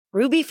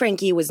Ruby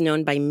Franke was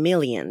known by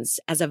millions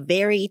as a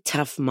very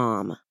tough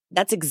mom.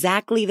 That's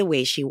exactly the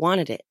way she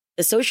wanted it.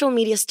 The social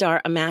media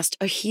star amassed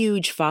a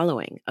huge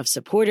following of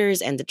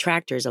supporters and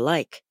detractors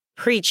alike,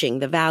 preaching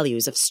the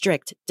values of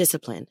strict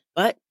discipline.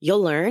 But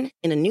you'll learn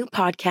in a new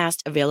podcast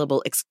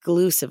available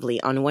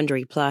exclusively on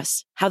Wondery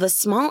Plus how the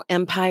small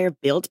empire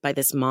built by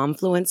this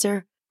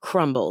momfluencer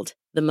crumbled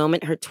the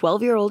moment her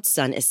 12-year-old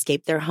son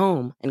escaped their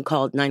home and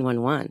called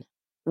 911.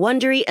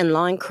 Wondery and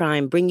Law &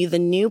 Crime bring you the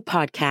new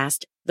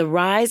podcast, The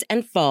Rise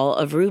and Fall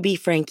of Ruby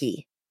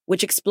Franke,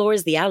 which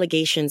explores the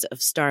allegations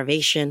of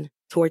starvation,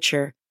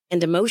 torture,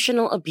 and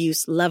emotional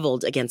abuse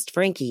leveled against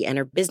Franke and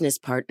her business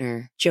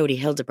partner, Jodi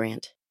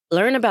Hildebrandt.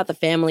 Learn about the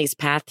family's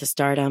path to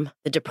stardom,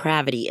 the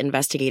depravity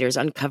investigators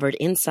uncovered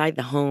inside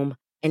the home,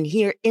 and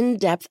hear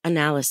in-depth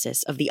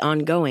analysis of the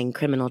ongoing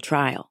criminal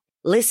trial.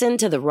 Listen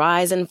to The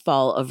Rise and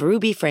Fall of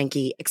Ruby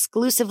Franke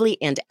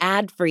exclusively and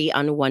ad-free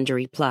on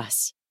Wondery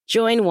Plus.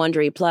 Join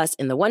Wondery Plus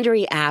in the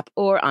Wondery app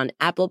or on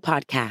Apple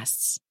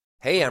Podcasts.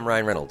 Hey, I'm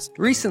Ryan Reynolds.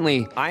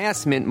 Recently, I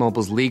asked Mint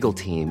Mobile's legal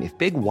team if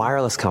big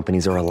wireless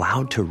companies are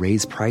allowed to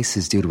raise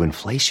prices due to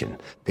inflation.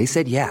 They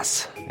said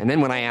yes. And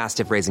then when I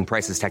asked if raising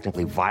prices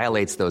technically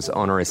violates those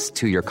onerous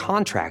two-year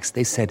contracts,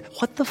 they said,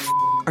 "What the f***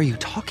 are you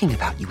talking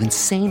about, you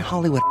insane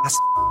Hollywood ass?"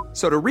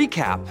 So to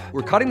recap,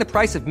 we're cutting the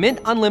price of Mint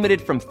Unlimited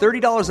from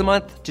 $30 a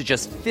month to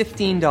just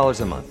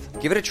 $15 a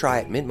month. Give it a try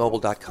at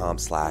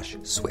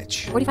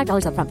mintmobile.com/switch.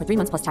 $45 up front for 3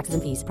 months plus taxes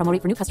and fees. Promo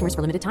rate for new customers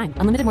for limited time.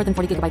 Unlimited more than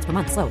 40 gigabytes per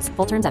month. Slows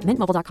full terms at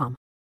mintmobile.com.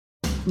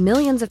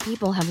 Millions of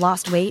people have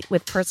lost weight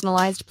with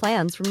personalized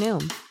plans from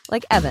Noom.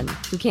 Like Evan,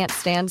 who can't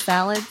stand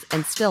salads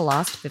and still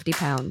lost 50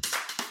 pounds.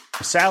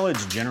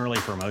 Salads generally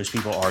for most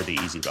people are the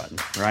easy button,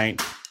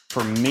 right?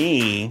 For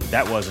me,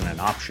 that wasn't an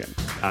option.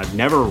 I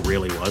never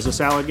really was a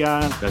salad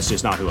guy. That's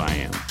just not who I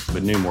am.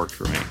 But Noom worked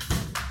for me.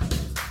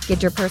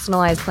 Get your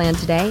personalized plan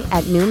today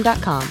at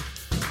Noom.com.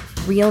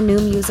 Real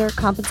Noom user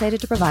compensated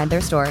to provide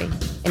their story.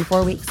 In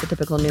 4 weeks, the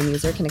typical Noom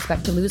user can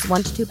expect to lose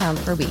 1 to 2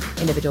 pounds per week.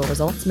 Individual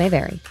results may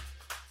vary.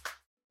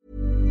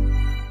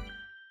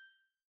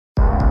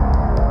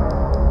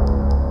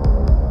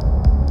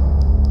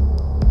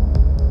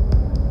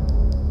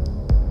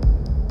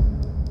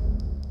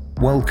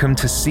 Welcome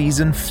to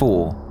Season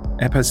 4,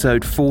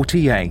 Episode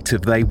 48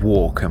 of They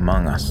Walk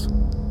Among Us.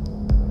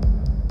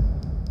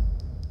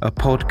 A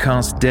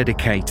podcast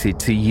dedicated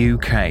to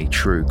UK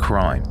true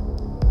crime.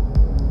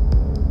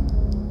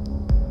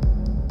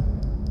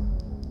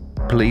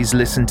 Please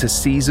listen to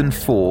Season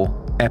 4,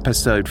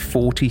 Episode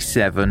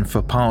 47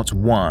 for Part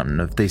 1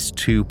 of this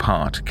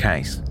two-part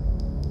case.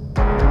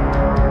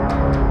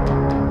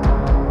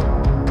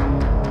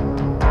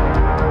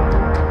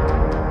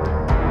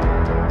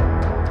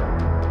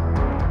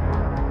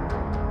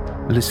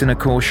 Listener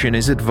caution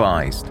is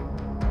advised,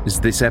 as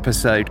this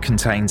episode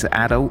contains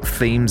adult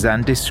themes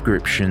and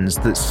descriptions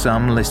that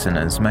some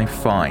listeners may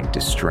find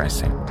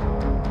distressing.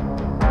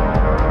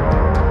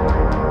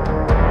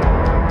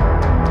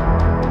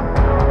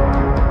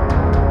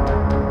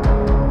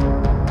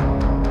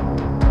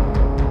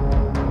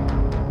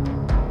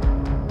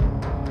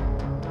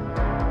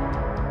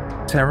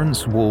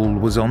 Terence Wall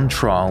was on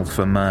trial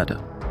for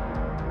murder.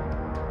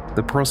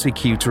 The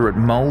prosecutor at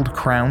Mould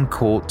Crown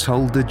Court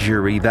told the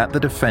jury that the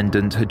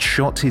defendant had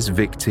shot his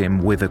victim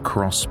with a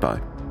crossbow.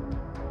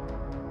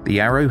 The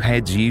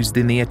arrowheads used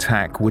in the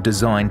attack were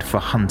designed for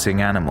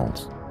hunting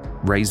animals,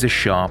 razor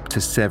sharp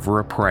to sever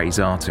a prey's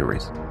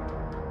arteries.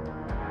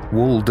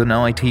 Wall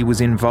denied he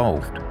was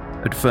involved,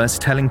 at first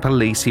telling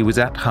police he was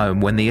at home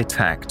when the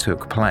attack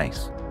took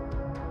place.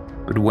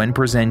 But when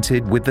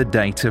presented with the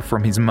data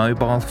from his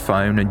mobile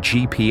phone and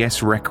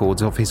GPS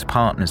records of his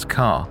partner's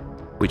car,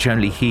 which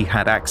only he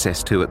had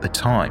access to at the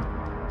time,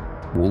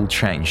 Wall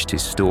changed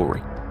his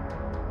story.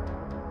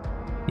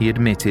 He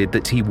admitted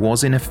that he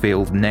was in a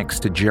field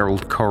next to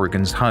Gerald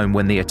Corrigan's home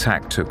when the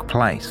attack took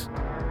place,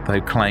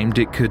 though claimed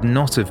it could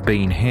not have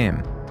been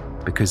him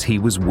because he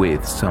was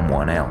with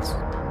someone else.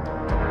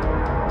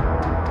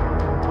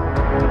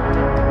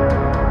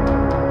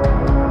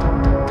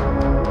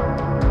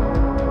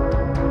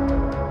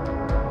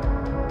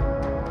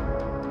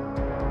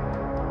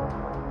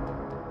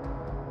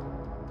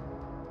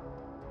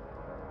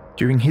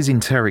 During his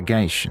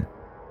interrogation,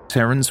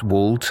 Terence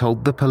Wall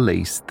told the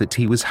police that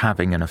he was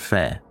having an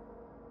affair.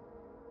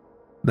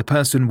 The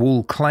person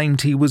Wall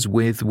claimed he was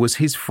with was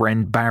his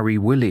friend Barry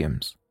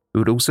Williams,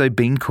 who had also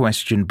been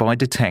questioned by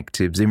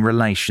detectives in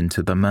relation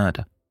to the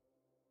murder.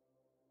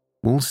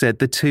 Wall said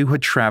the two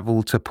had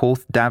travelled to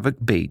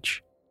Porthdavick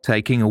Beach,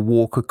 taking a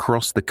walk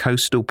across the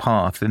coastal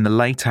path in the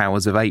late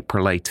hours of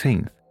April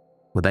 18th,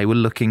 where they were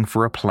looking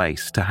for a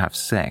place to have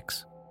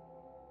sex.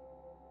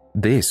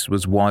 This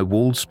was why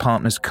Wall's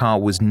partner's car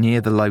was near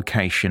the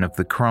location of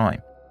the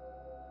crime.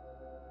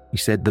 He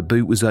said the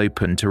boot was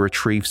open to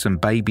retrieve some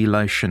baby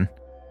lotion,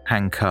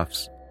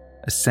 handcuffs,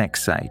 a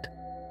sex aid,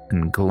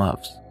 and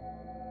gloves.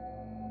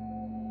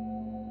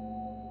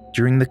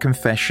 During the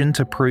confession,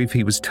 to prove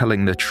he was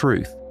telling the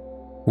truth,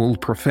 Wall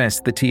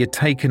professed that he had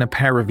taken a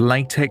pair of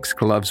latex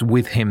gloves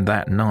with him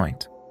that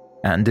night,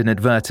 and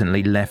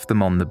inadvertently left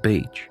them on the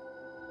beach.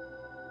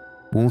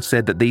 Wall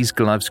said that these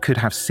gloves could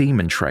have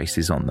semen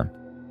traces on them,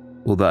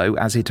 although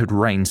as it had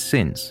rained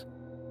since,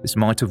 this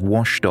might have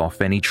washed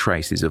off any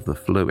traces of the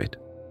fluid.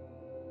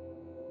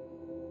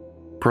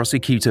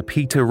 Prosecutor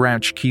Peter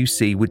Rauch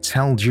QC would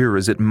tell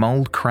jurors at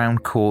Mold Crown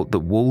Court that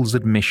Wall's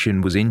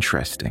admission was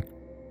interesting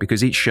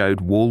because it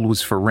showed Wall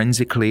was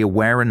forensically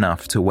aware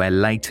enough to wear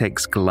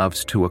latex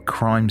gloves to a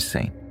crime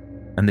scene,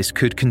 and this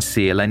could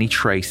conceal any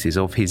traces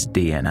of his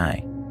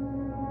DNA.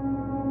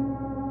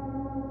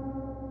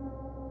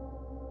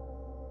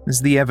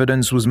 As the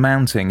evidence was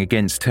mounting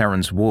against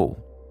Terence Wall,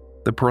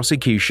 the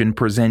prosecution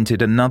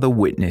presented another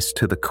witness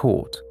to the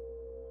court,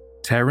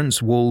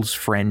 Terence Wall's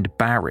friend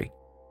Barry,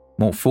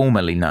 more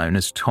formally known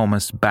as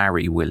Thomas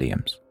Barry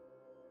Williams.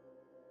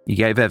 He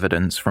gave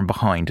evidence from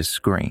behind a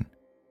screen.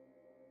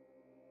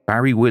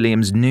 Barry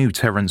Williams knew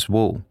Terence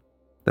Wall.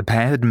 The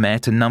pair had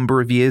met a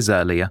number of years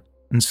earlier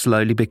and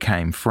slowly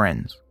became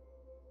friends.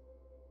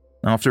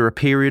 After a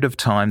period of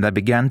time, they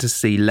began to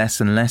see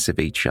less and less of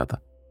each other,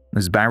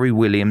 as Barry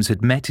Williams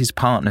had met his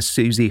partner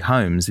Susie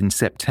Holmes in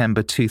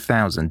September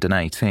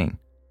 2018.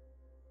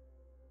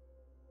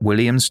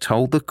 Williams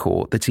told the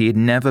court that he had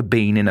never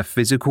been in a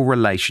physical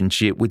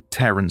relationship with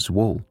Terence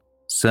Wall,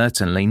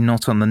 certainly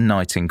not on the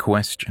night in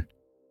question.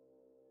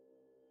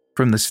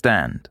 From the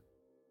stand,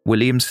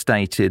 Williams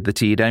stated that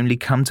he had only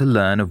come to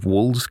learn of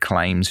Wall's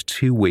claims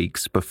 2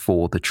 weeks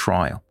before the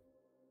trial.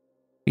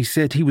 He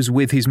said he was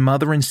with his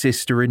mother and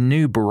sister in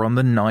Newborough on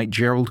the night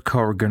Gerald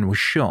Corrigan was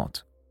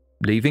shot,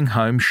 leaving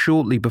home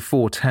shortly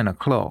before 10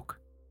 o'clock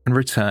and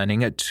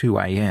returning at 2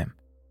 a.m.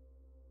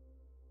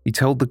 He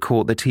told the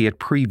court that he had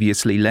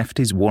previously left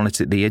his wallet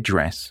at the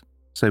address,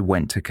 so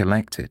went to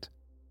collect it.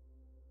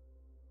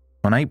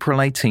 On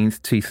April 18,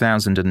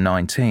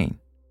 2019,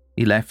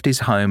 he left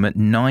his home at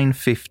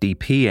 9:50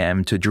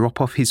 p.m. to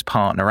drop off his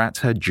partner at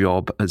her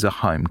job as a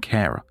home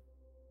carer.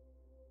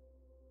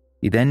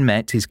 He then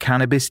met his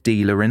cannabis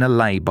dealer in a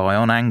lay-by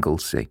on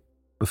Anglesey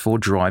before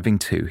driving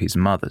to his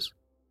mother's.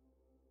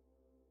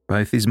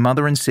 Both his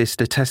mother and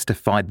sister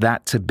testified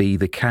that to be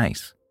the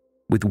case,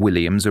 with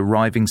Williams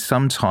arriving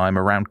sometime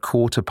around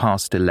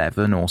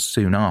 11:15 or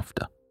soon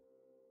after.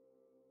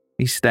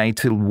 He stayed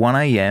till 1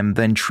 a.m,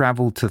 then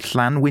travelled to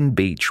Llanwyn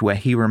Beach where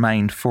he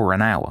remained for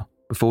an hour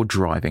before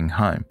driving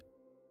home.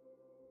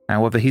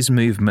 However, his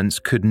movements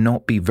could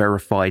not be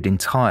verified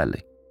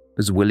entirely,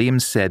 as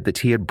Williams said that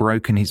he had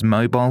broken his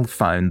mobile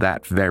phone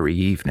that very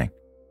evening.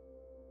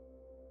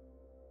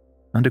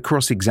 Under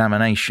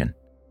cross-examination,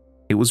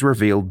 it was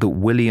revealed that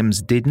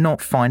Williams did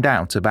not find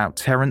out about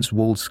Terence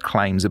Wall's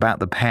claims about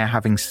the pair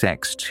having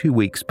sex 2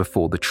 weeks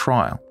before the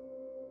trial,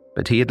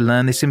 but he had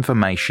learned this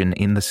information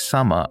in the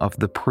summer of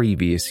the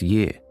previous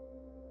year.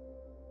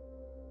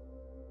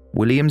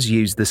 Williams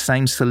used the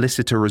same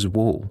solicitor as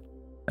Wall,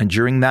 and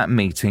during that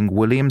meeting,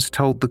 Williams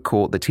told the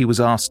court that he was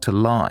asked to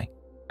lie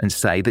and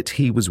say that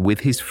he was with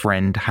his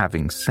friend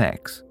having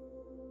sex.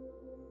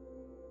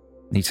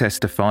 He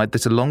testified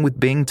that along with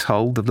being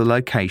told of the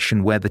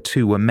location where the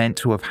two were meant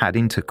to have had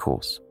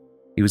intercourse,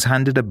 he was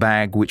handed a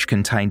bag which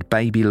contained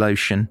baby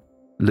lotion,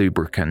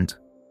 lubricant,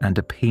 and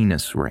a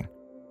penis ring.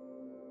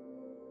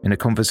 In a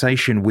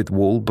conversation with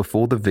Wall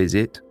before the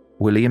visit,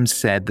 Williams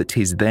said that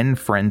his then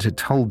friend had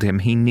told him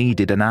he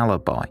needed an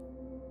alibi,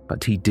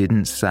 but he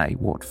didn't say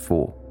what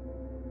for.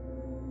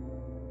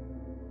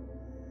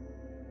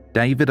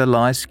 David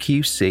Elias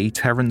QC,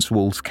 Terence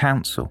Wall's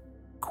counsel,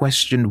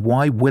 questioned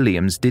why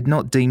Williams did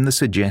not deem the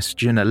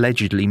suggestion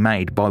allegedly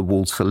made by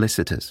Wall's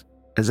solicitors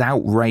as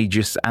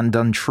outrageous and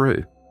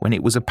untrue when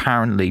it was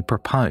apparently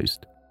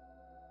proposed.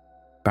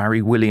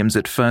 Barry Williams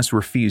at first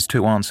refused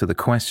to answer the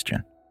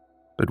question,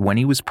 but when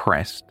he was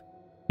pressed,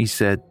 he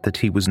said that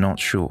he was not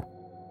sure.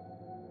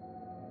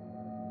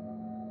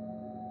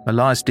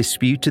 Elias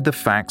disputed the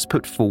facts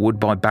put forward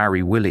by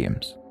Barry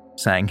Williams,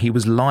 saying he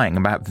was lying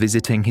about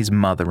visiting his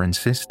mother and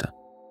sister.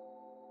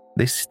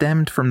 This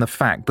stemmed from the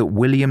fact that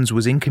Williams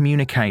was in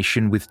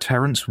communication with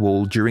Terence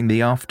Wall during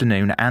the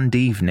afternoon and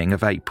evening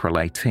of April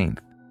 18th.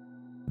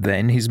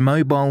 Then his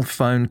mobile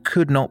phone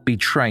could not be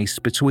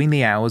traced between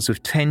the hours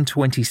of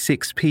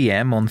 10:26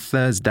 p.m. on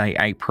Thursday,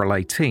 April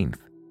 18th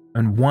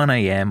and 1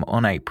 a.m.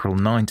 on April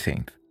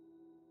 19th.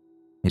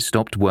 It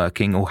stopped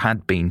working or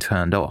had been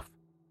turned off,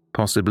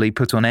 possibly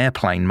put on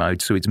airplane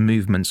mode so its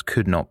movements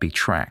could not be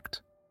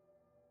tracked.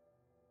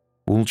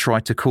 Wall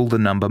tried to call the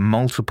number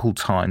multiple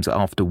times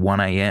after 1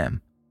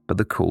 a.m, but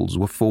the calls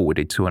were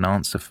forwarded to an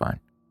answer phone.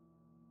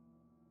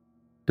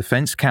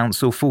 Defense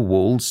counsel for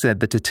Wall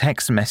said that a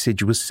text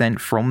message was sent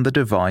from the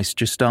device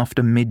just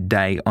after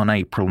midday on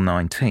April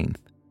 19th,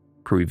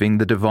 proving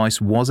the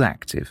device was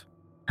active.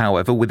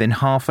 However, within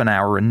half an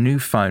hour, a new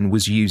phone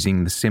was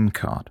using the SIM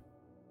card.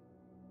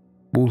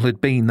 Wall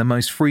had been the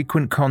most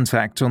frequent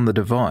contact on the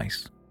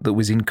device that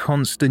was in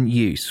constant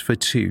use for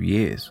 2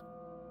 years.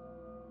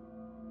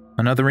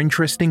 Another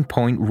interesting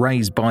point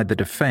raised by the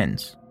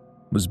defense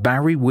was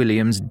Barry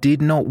Williams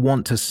did not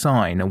want to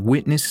sign a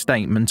witness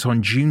statement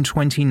on June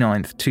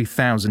 29,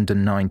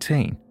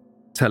 2019,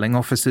 telling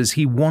officers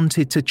he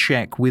wanted to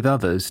check with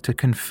others to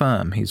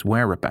confirm his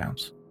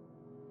whereabouts.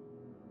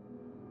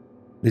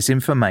 This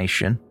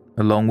information,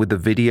 along with the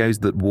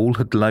videos that Wall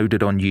had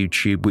loaded on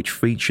YouTube which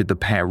featured the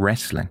pair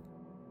wrestling,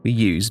 were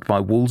used by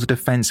Wall's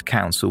defense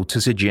counsel to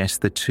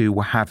suggest the two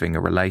were having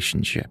a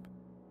relationship.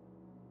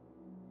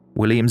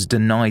 Williams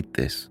denied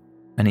this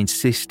and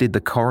insisted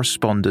the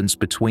correspondence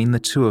between the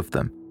two of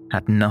them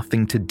had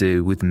nothing to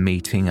do with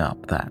meeting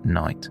up that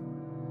night.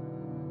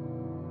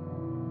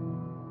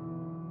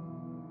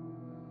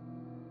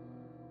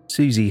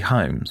 Susie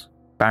Holmes,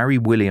 Barry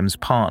Williams'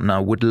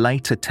 partner, would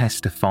later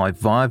testify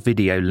via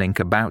video link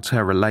about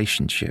her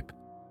relationship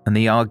and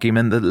the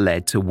argument that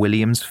led to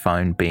Williams'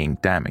 phone being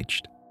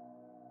damaged.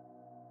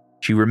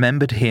 She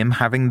remembered him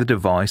having the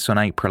device on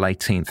April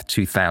 18,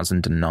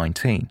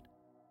 2019.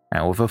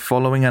 However,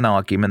 following an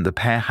argument the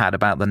pair had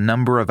about the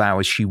number of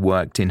hours she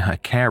worked in her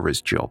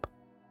carer's job,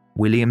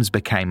 Williams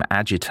became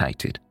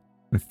agitated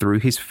and threw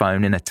his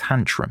phone in a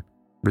tantrum,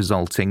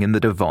 resulting in the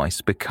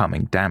device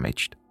becoming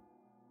damaged.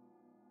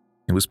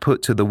 It was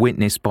put to the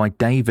witness by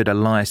David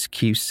Elias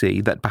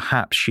QC that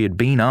perhaps she had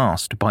been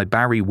asked by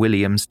Barry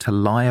Williams to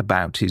lie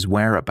about his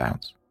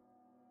whereabouts.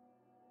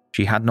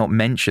 She had not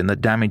mentioned the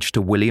damage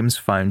to Williams'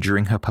 phone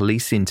during her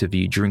police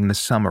interview during the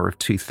summer of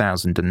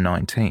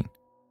 2019.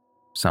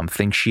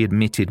 Something she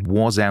admitted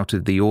was out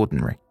of the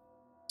ordinary,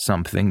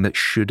 something that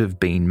should have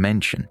been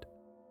mentioned.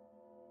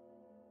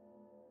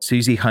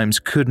 Susie Holmes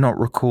could not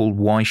recall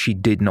why she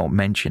did not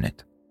mention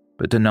it,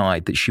 but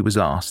denied that she was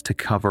asked to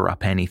cover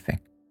up anything.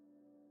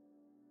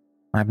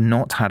 I have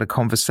not had a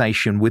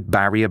conversation with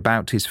Barry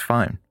about his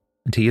phone,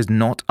 and he has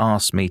not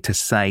asked me to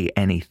say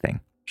anything,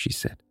 she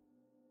said.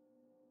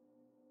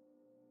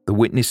 The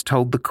witness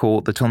told the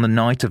court that on the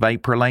night of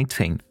April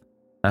 18th,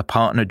 her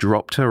partner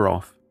dropped her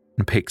off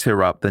and picked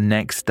her up the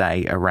next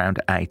day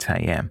around 8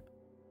 a.m.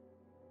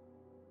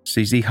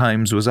 Susie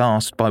Holmes was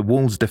asked by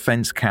Wall's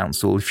defense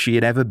counsel if she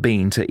had ever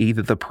been to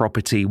either the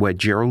property where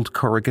Gerald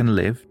Corrigan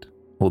lived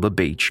or the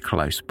beach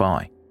close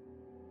by.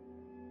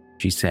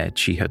 She said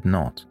she had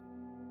not.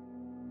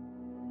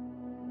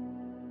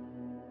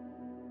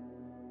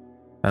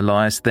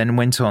 Elias then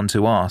went on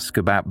to ask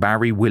about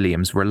Barry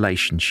Williams'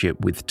 relationship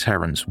with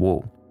Terrence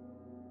Wall.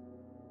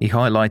 He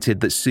highlighted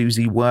that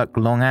Susie worked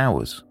long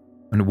hours,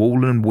 and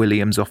Wall and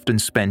Williams often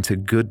spent a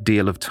good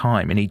deal of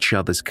time in each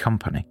other's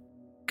company,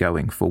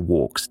 going for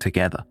walks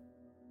together.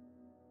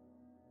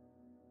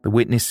 The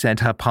witness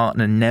said her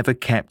partner never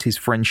kept his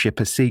friendship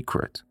a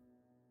secret.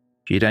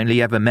 She had only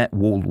ever met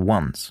Wall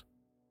once,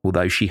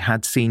 although she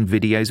had seen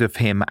videos of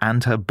him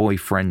and her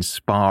boyfriend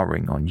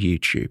sparring on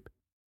YouTube.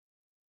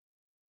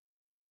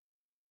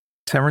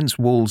 Terrence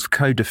Wall's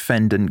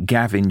co-defendant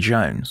Gavin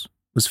Jones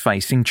was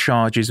facing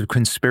charges of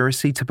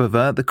conspiracy to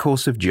pervert the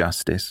course of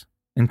justice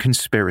and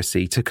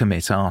conspiracy to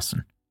commit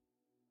arson.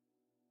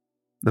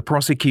 The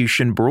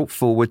prosecution brought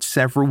forward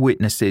several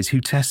witnesses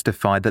who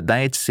testified that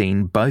they had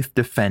seen both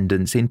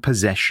defendants in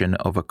possession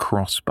of a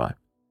crossbow.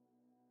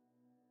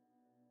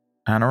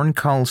 Hannah and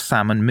Carl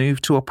Salmon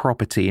moved to a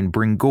property in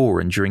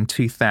Bringoran during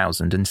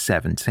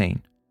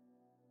 2017.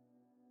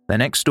 Their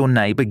next-door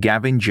neighbour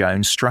Gavin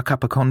Jones struck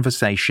up a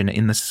conversation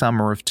in the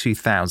summer of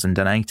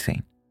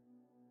 2018.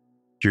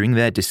 During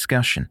their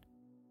discussion,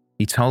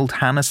 he told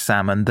Hannah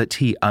Salmon that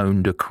he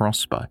owned a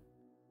crossbow.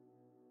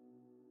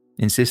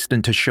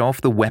 Insistent to show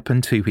off the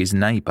weapon to his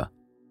neighbour,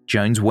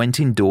 Jones went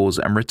indoors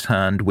and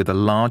returned with a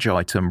large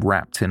item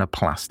wrapped in a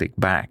plastic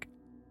bag.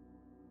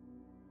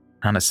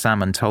 Hannah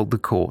Salmon told the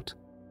court,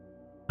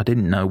 "I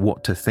didn't know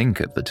what to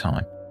think at the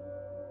time."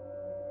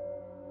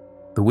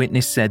 The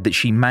witness said that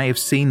she may have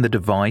seen the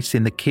device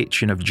in the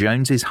kitchen of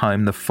Jones's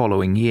home the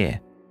following year,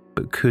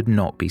 but could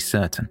not be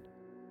certain.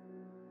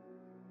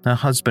 Her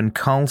husband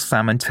Carl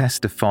Salmon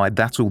testified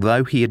that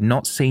although he had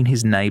not seen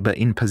his neighbour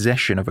in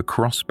possession of a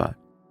crossbow,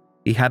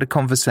 he had a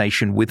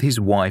conversation with his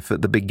wife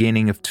at the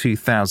beginning of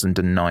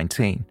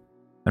 2019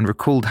 and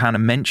recalled Hannah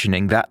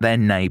mentioning that their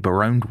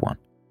neighbour owned one.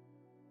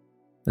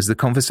 As the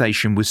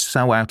conversation was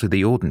so out of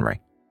the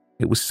ordinary,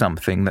 it was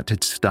something that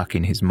had stuck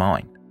in his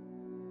mind.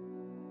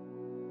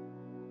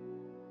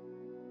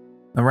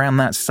 Around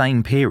that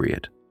same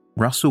period,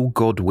 Russell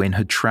Godwin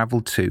had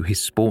travelled to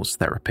his sports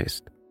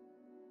therapist.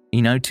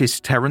 He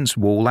noticed Terrence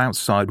Wall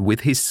outside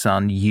with his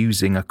son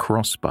using a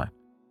crossbow.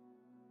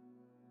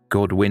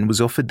 Godwin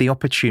was offered the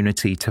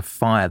opportunity to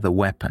fire the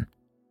weapon.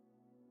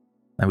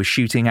 They were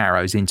shooting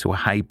arrows into a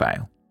hay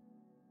bale.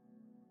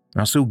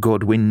 Russell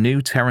Godwin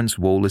knew Terrence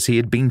Wall as he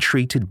had been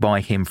treated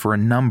by him for a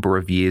number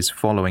of years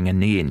following a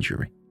knee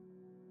injury.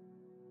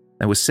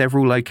 There were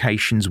several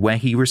locations where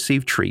he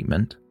received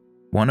treatment,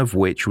 one of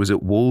which was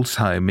at Wall's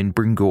home in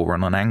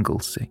Bringoran on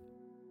Anglesey.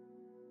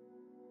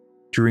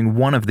 During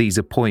one of these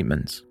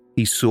appointments,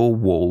 he saw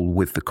Wall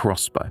with the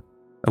crossbow,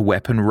 a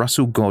weapon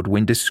Russell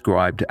Godwin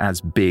described as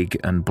big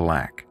and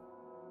black.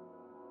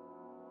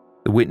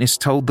 The witness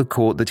told the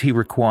court that he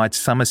required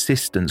some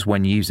assistance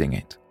when using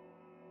it.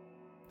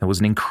 There was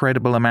an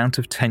incredible amount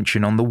of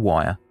tension on the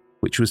wire,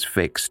 which was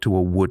fixed to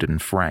a wooden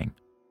frame.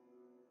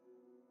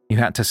 You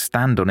had to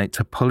stand on it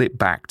to pull it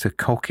back to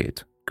cock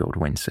it,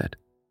 Godwin said.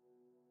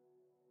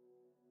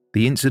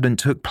 The incident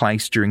took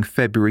place during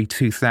February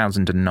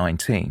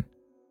 2019,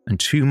 and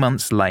 2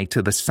 months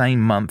later, the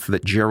same month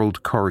that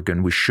Gerald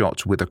Corrigan was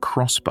shot with a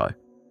crossbow,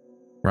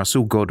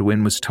 Russell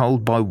Godwin was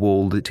told by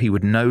Wall that he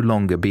would no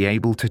longer be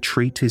able to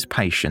treat his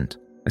patient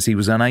as he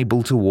was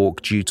unable to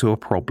walk due to a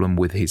problem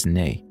with his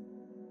knee.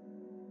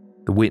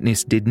 The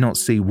witness did not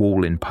see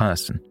Wall in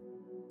person,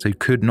 so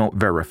could not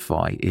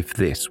verify if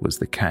this was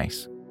the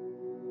case.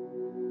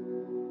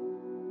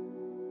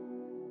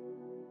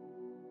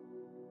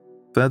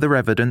 Further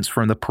evidence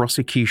from the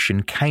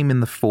prosecution came in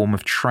the form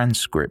of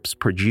transcripts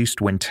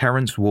produced when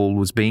Terence Wall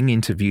was being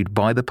interviewed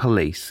by the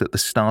police at the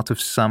start of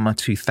summer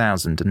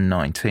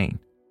 2019.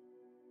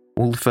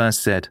 Wall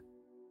first said,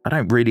 "I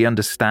don't really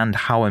understand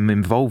how I'm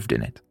involved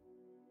in it."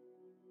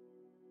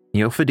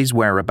 He offered his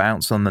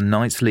whereabouts on the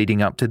nights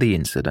leading up to the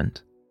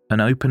incident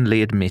and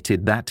openly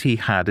admitted that he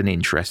had an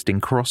interest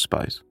in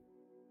crossbows.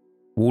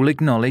 Wall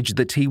acknowledged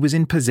that he was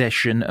in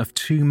possession of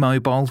 2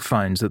 mobile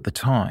phones at the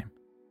time.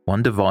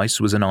 One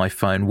device was an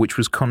iPhone which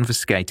was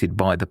confiscated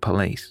by the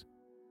police.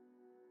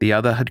 The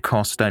other had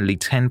cost only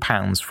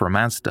 £10 from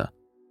Asda,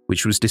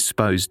 which was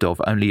disposed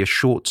of only a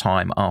short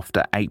time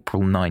after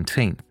April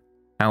 19th.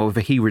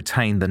 However, he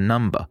retained the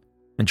number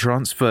and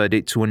transferred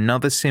it to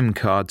another SIM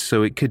card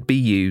so it could be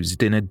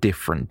used in a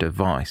different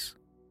device.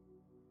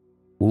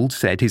 Wall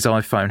said his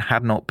iPhone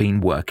had not been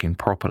working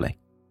properly.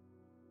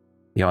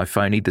 The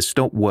iPhone either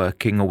stopped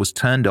working or was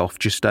turned off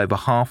just over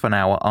half an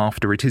hour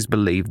after it is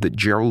believed that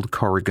Gerald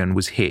Corrigan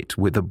was hit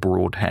with a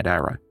broadhead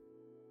arrow.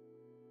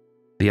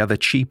 The other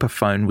cheaper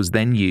phone was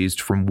then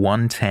used from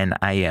 1:10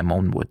 a.m.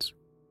 onwards.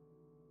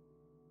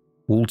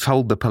 Wall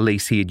told the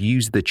police he had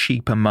used the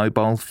cheaper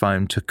mobile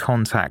phone to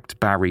contact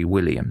Barry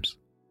Williams,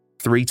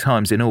 3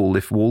 times in all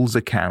if Wall's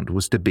account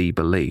was to be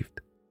believed.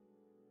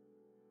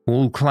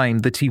 Wall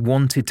claimed that he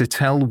wanted to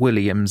tell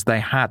Williams they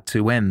had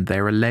to end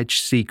their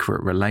alleged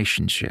secret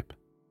relationship.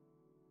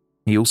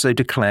 He also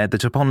declared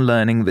that upon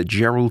learning that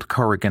Gerald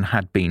Corrigan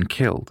had been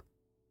killed,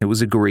 it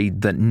was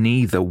agreed that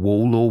neither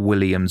Wall or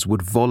Williams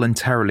would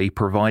voluntarily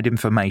provide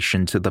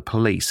information to the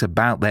police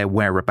about their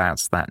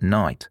whereabouts that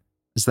night,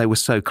 as they were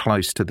so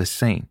close to the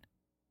scene.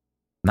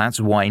 That's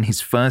why in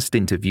his first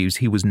interviews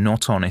he was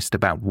not honest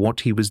about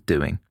what he was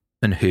doing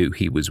and who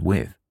he was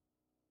with.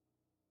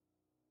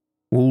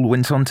 Wall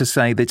went on to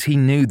say that he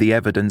knew the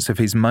evidence of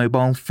his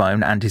mobile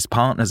phone and his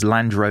partner's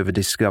Land Rover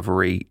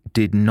Discovery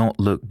did not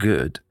look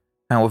good,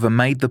 however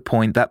made the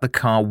point that the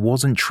car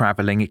wasn't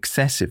travelling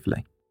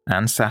excessively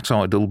and sat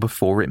idle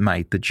before it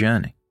made the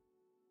journey.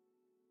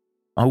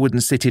 "I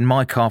wouldn't sit in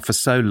my car for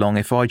so long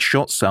if I'd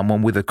shot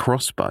someone with a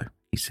crossbow,"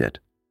 he said.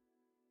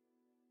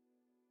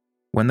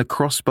 When the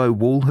crossbow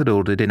Wall had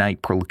ordered in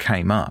April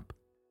came up,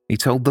 he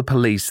told the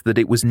police that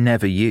it was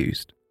never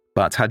used,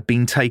 but had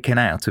been taken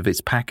out of its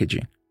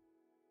packaging.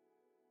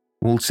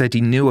 Wall said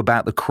he knew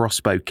about the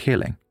crossbow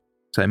killing,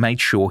 so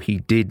made sure he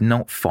did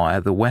not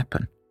fire the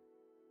weapon.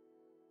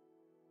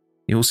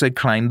 He also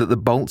claimed that the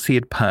bolts he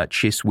had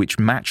purchased, which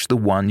matched the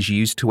ones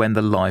used to end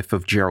the life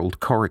of Gerald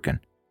Corrigan,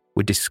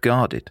 were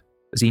discarded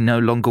as he no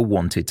longer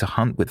wanted to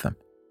hunt with them.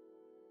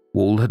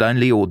 Wall had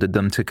only ordered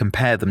them to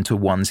compare them to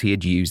ones he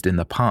had used in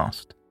the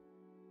past.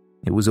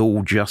 It was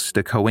all just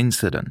a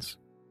coincidence.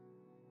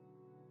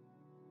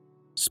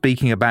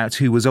 Speaking about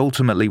who was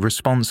ultimately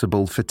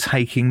responsible for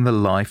taking the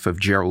life of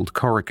Gerald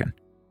Corrigan,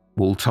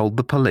 Wall told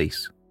the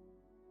police,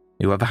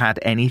 "Whoever had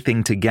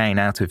anything to gain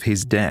out of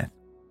his death,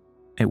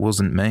 it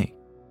wasn't me."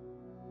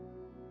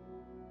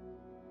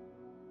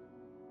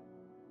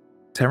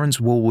 Terence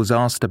Wall was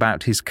asked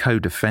about his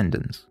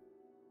co-defendants.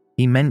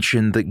 He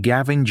mentioned that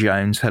Gavin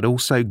Jones had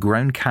also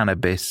grown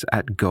cannabis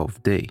at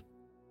GovD.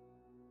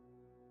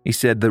 He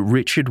said that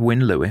Richard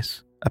Wynne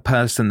Lewis, a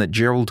person that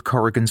Gerald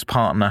Corrigan's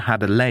partner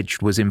had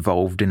alleged was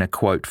involved in a,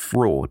 quote,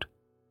 fraud,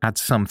 had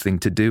something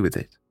to do with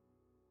it.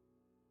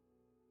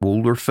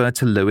 Wall referred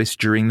to Lewis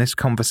during this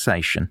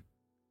conversation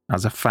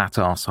as a fat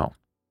arsehole.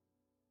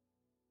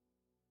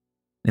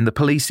 In the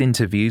police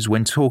interviews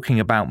when talking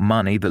about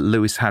money that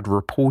Lewis had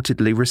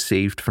reportedly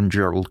received from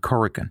Gerald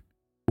Corrigan,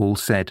 Wall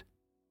said,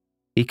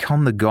 "He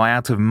conned the guy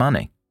out of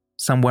money,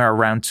 somewhere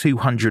around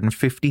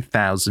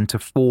 £250,000 to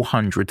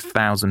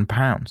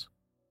 £400,000.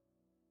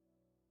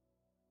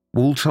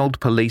 Wall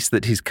told police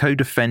that his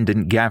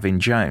co-defendant Gavin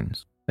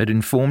Jones had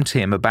informed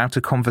him about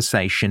a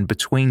conversation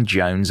between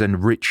Jones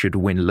and Richard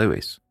Wynne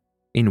Lewis,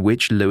 in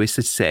which Lewis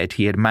had said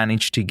he had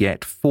managed to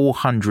get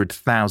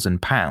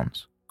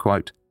 £400,000,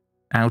 quote,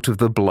 out of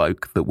the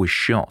bloke that was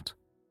shot.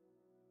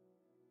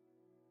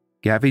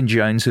 Gavin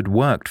Jones had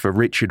worked for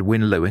Richard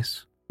Wynne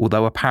Lewis,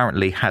 although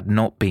apparently had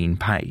not been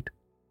paid.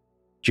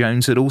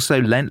 Jones had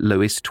also lent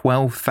Lewis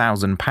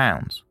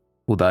 £12,000,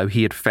 although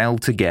he had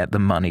failed to get the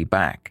money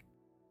back.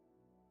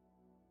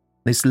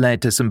 This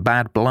led to some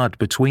bad blood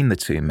between the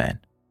two men,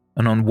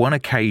 and on one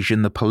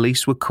occasion the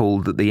police were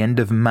called at the end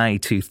of May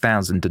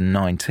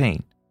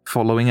 2019,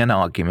 following an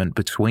argument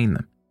between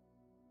them.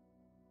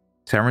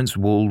 Terence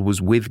Wall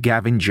was with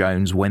Gavin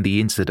Jones when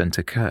the incident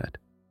occurred.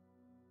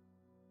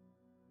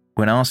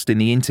 When asked in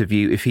the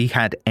interview if he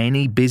had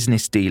any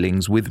business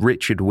dealings with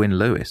Richard Wynne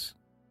Lewis,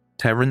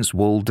 Terence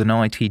Wall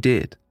denied he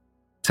did,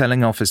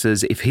 telling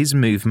officers if his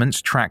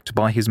movements tracked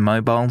by his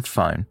mobile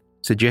phone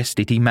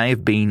suggested he may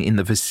have been in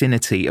the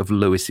vicinity of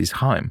Lewis's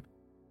home,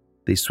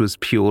 this was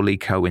purely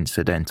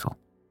coincidental.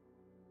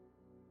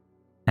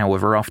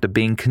 However, after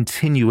being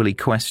continually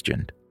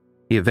questioned,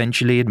 he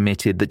eventually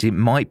admitted that it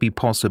might be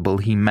possible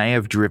he may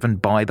have driven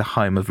by the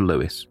home of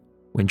Lewis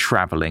when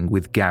travelling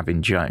with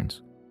Gavin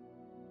Jones.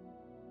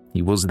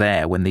 He was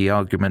there when the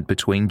argument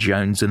between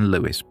Jones and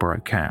Lewis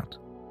broke out.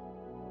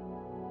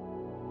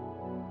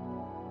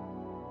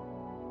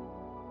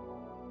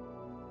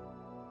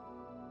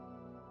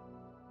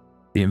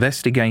 The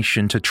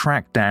investigation to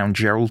track down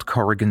Gerald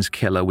Corrigan's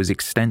killer was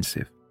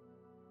extensive.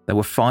 There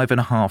were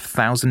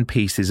 5,500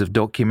 pieces of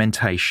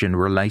documentation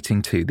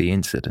relating to the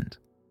incident.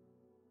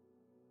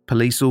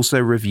 Police also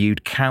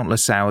reviewed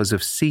countless hours of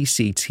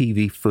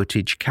CCTV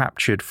footage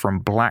captured from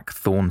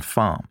Blackthorn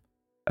Farm,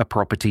 a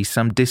property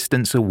some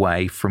distance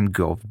away from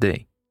Gov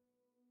D.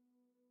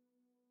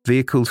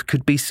 Vehicles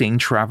could be seen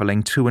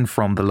travelling to and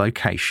from the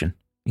location,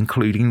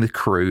 including the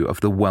crew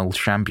of the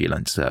Welsh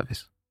Ambulance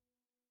Service.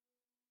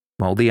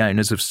 While the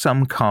owners of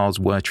some cars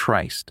were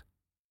traced,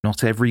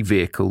 not every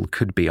vehicle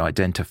could be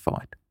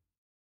identified.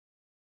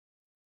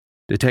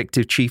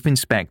 Detective Chief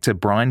Inspector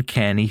Brian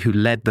Kearney, who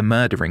led the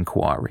murder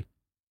inquiry,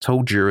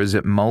 told jurors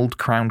at Mould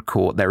Crown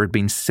Court there had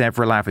been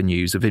several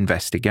avenues of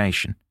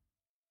investigation,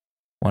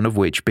 one of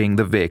which being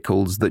the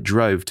vehicles that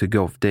drove to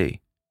Gov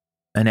D,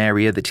 an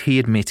area that he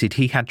admitted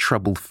he had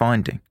trouble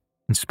finding,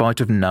 in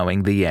spite of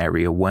knowing the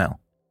area well.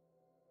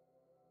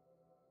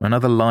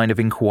 Another line of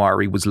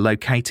inquiry was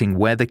locating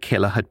where the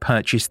killer had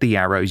purchased the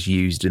arrows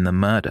used in the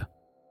murder.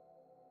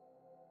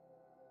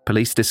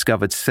 Police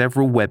discovered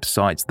several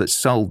websites that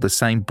sold the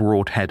same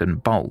broadhead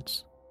and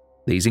bolts.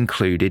 These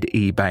included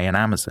eBay and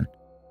Amazon.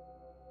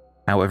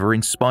 However,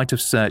 in spite of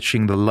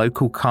searching the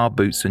local car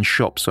boots and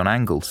shops on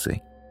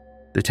Anglesey,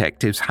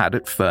 detectives had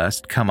at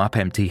first come up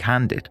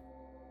empty-handed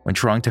when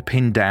trying to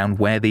pin down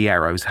where the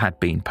arrows had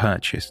been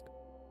purchased.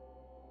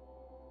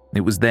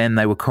 It was then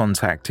they were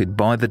contacted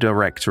by the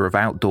director of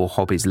Outdoor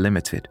Hobbies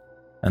Limited,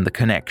 and the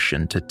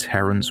connection to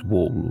Terence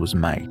Wall was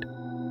made.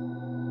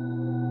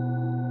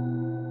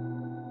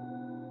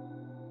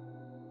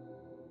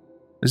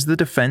 As the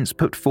defence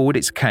put forward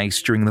its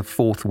case during the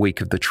 4th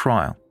week of the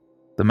trial,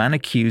 the man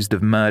accused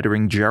of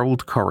murdering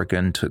Gerald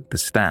Corrigan took the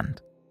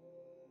stand.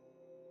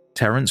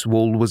 Terence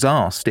Wall was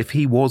asked if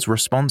he was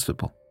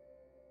responsible.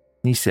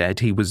 He said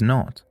he was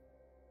not.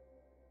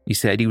 He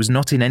said he was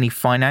not in any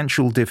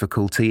financial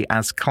difficulty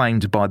as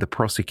claimed by the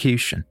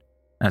prosecution,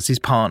 as his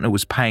partner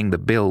was paying the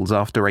bills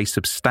after a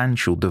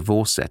substantial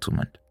divorce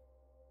settlement.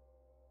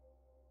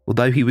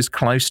 Although he was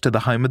close to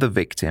the home of the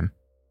victim,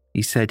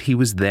 he said he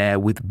was there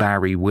with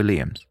Barry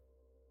Williams.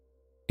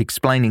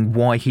 Explaining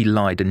why he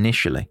lied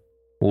initially,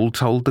 Wall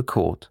told the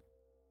court,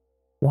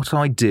 "What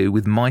I do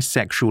with my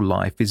sexual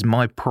life is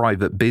my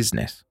private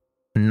business,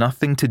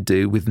 nothing to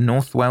do with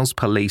North Wales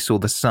Police or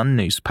the Sun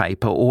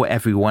newspaper or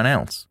everyone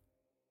else.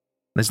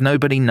 There's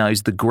nobody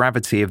knows the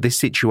gravity of this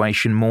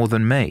situation more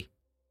than me.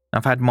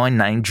 I've had my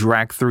name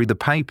dragged through the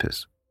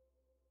papers."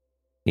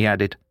 He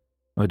added,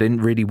 "I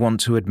didn't really want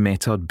to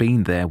admit I'd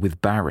been there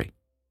with Barry.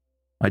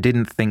 I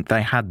didn't think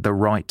they had the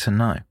right to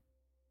know.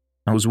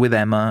 I was with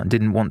Emma and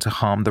didn't want to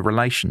harm the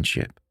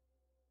relationship.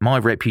 My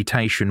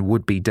reputation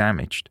would be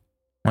damaged.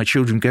 My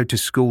children go to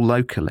school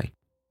locally,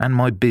 and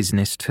my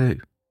business too."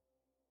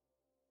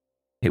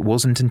 It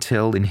wasn't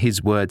until, in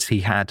his words, he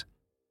had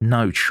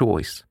no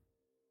choice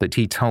that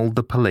he told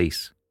the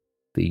police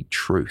the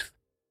truth.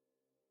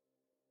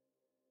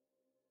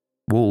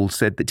 Wall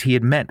said that he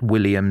had met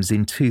Williams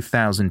in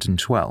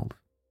 2012.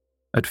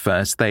 At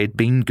first, they had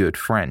been good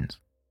friends.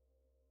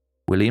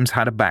 Williams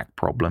had a back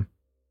problem,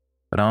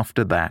 but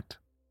after that,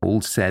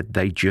 Wall said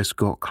they just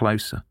got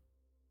closer.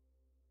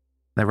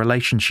 Their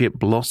relationship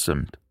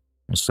blossomed,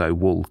 or so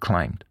Wall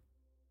claimed.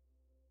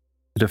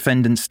 The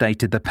defendant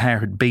stated the pair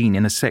had been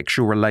in a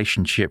sexual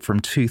relationship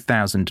from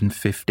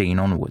 2015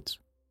 onwards.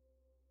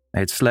 They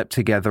had slept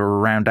together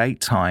around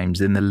 8 times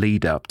in the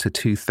lead-up to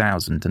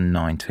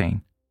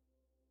 2019.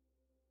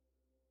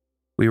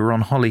 "We were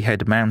on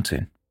Holyhead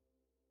Mountain.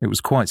 It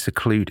was quite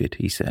secluded,"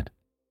 he said.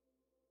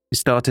 "It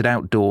started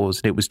outdoors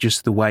and it was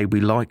just the way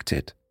we liked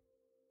it.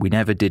 We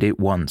never did it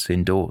once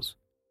indoors.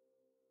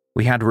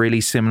 We had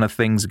really similar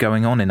things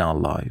going on in our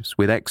lives,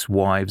 with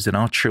ex-wives and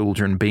our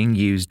children being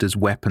used as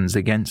weapons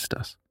against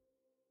us.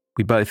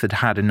 We both had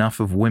had enough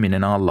of women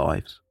in our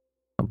lives,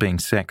 not being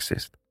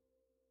sexist."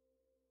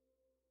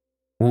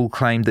 Wall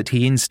claimed that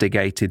he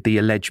instigated the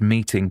alleged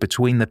meeting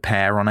between the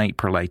pair on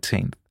April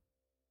 18th.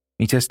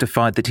 He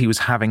testified that he was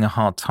having a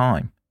hard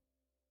time.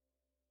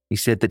 He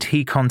said that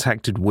he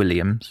contacted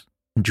Williams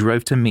and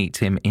drove to meet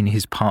him in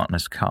his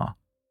partner's car.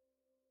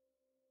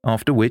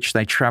 After which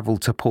they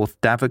travelled to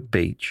Porthdavick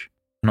Beach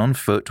and on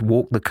foot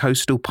walked the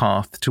coastal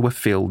path to a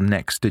field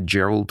next to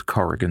Gerald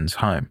Corrigan's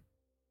home.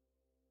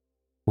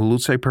 Wall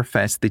also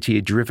professed that he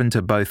had driven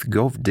to both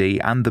Gov D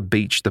and the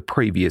beach the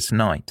previous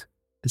night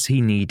as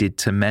he needed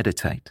to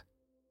meditate.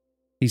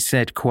 He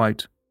said,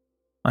 quote,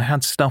 "I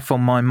had stuff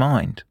on my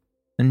mind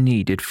and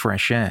needed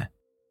fresh air.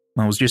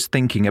 I was just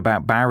thinking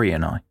about Barry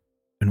and I,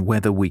 and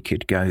whether we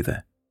could go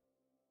there."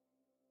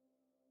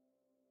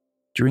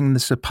 During the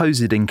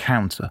supposed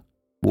encounter,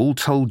 Wall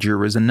told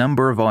jurors a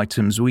number of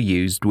items were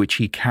used which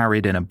he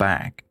carried in a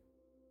bag.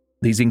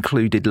 These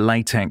included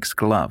latex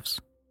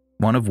gloves,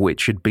 one of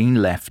which had been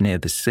left near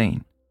the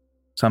scene,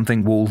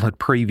 something Wall had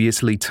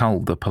previously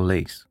told the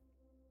police.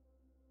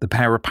 The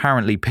pair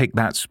apparently picked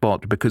that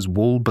spot because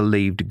Wall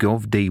believed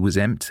Gov D was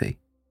empty,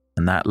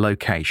 and that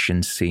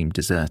location seemed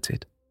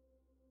deserted.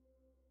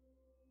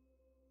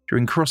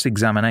 During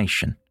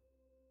cross-examination,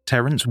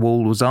 Terence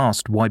Wall was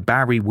asked why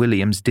Barry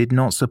Williams did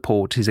not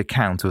support his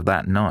account of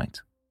that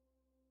night.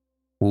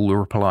 Wall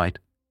replied,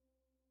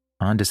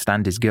 "I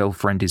understand his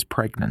girlfriend is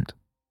pregnant.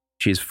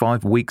 She is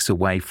 5 weeks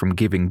away from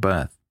giving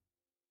birth.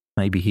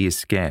 Maybe he is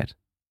scared.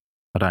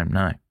 I don't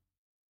know."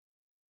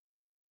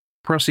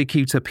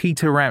 Prosecutor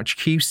Peter Rauch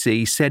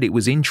QC said it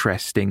was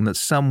interesting that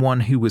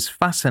someone who was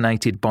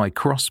fascinated by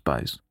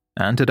crossbows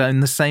and had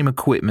owned the same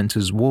equipment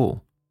as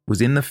Wall was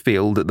in the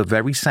field at the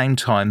very same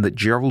time that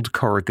Gerald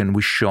Corrigan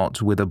was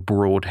shot with a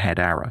broadhead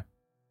arrow.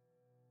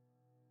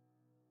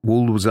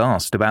 Wall was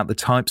asked about the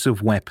types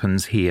of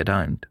weapons he had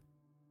owned.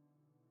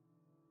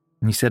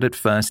 He said at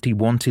first he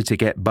wanted to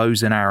get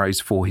bows and arrows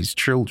for his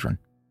children,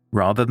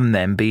 rather than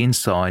them be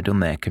inside on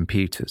their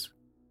computers.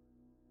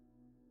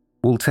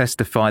 Wall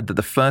testified that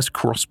the first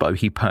crossbow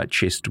he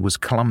purchased was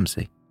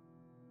clumsy,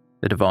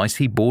 a device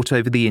he bought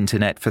over the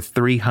internet for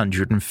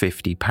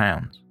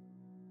 £350.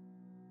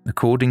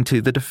 According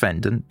to the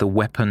defendant, the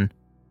weapon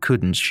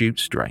couldn't shoot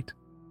straight.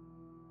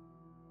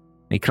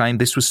 He claimed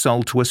this was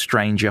sold to a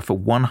stranger for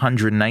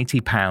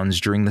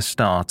 £180 during the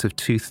start of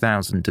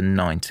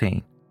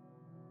 2019.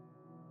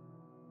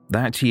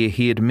 That year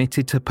he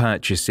admitted to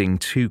purchasing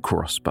 2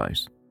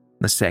 crossbows,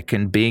 the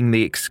second being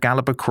the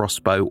Excalibur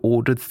crossbow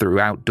ordered through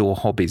Outdoor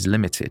Hobbies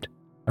Limited,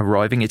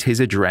 arriving at his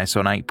address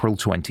on April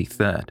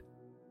 23rd.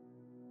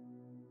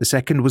 The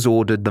second was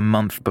ordered the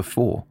month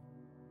before,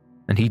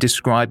 and he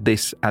described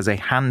this as a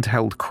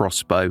handheld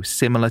crossbow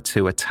similar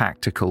to a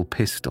tactical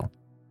pistol.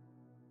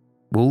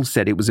 Wall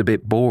said it was a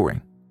bit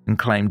boring and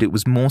claimed it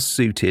was more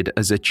suited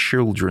as a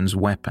children's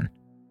weapon.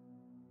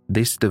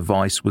 This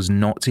device was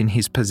not in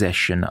his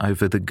possession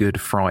over the Good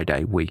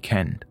Friday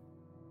weekend.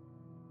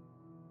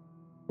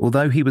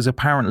 Although he was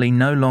apparently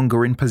no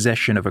longer in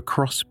possession of a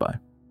crossbow,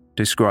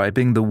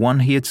 describing the one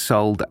he had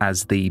sold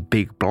as the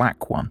big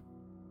black one,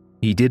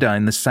 he did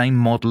own the same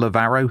model of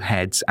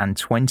arrowheads and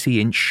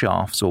 20-inch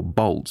shafts or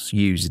bolts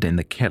used in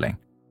the killing.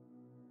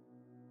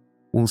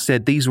 Wall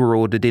said these were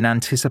ordered in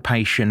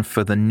anticipation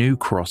for the new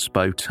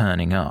crossbow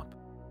turning up.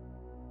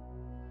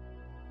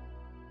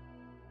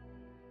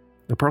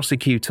 The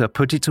prosecutor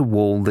put it to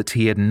Wall that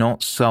he had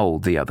not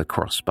sold the other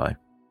crossbow,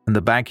 and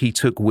the bag he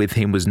took with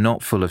him was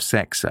not full of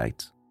sex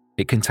aids.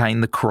 It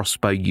contained the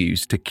crossbow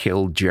used to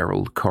kill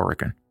Gerald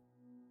Corrigan.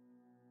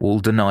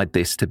 Wall denied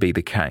this to be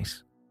the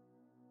case.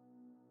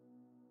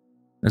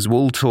 As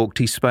Wall talked,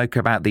 he spoke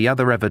about the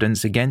other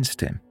evidence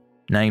against him,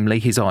 namely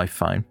his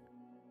iPhone,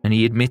 and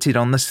he admitted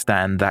on the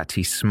stand that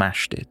he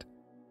smashed it.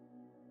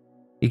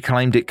 He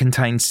claimed it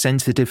contained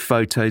sensitive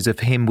photos of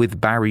him with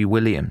Barry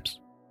Williams,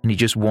 and he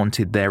just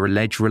wanted their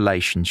alleged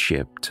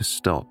relationship to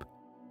stop.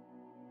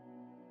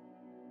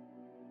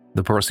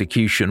 The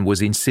prosecution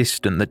was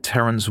insistent that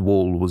Terence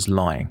Wall was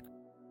lying.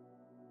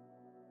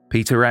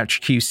 Peter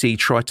Rauch QC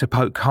tried to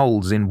poke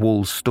holes in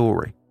Wall's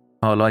story,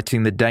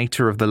 highlighting the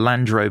data of the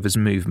Land Rovers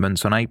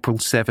movements on April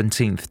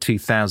 17,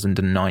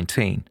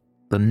 2019,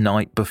 the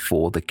night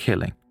before the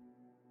killing.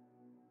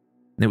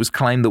 It was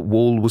claimed that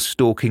Wall was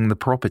stalking the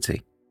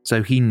property,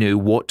 so he knew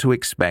what to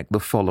expect the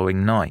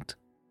following night.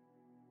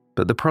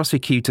 But the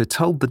prosecutor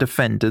told the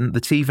defendant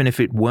that even if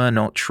it were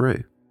not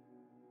true,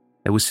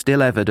 there was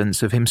still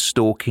evidence of him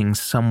stalking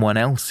someone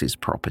else's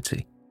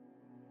property.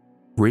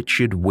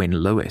 Richard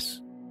Wynne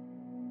Lewis.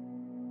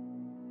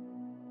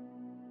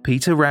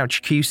 Peter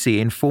Rauch QC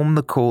informed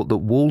the court that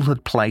Wall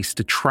had placed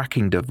a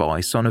tracking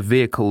device on a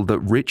vehicle that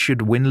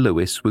Richard Wynne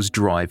Lewis was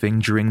driving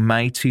during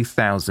May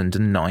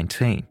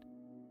 2019.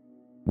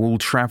 Wall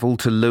travelled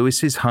to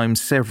Lewis's home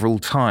several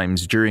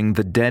times during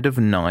the dead of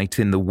night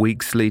in the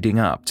weeks leading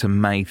up to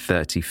May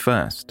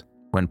 31st,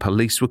 when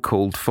police were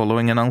called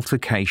following an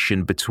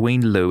altercation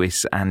between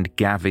Lewis and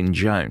Gavin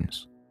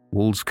Jones,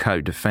 Wall's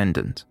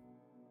co-defendant.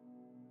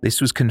 This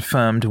was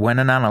confirmed when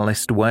an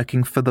analyst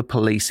working for the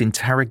police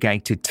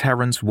interrogated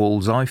Terence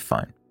Wall's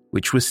iPhone,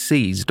 which was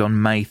seized on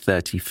May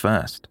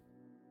 31st.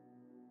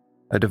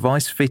 A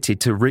device fitted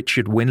to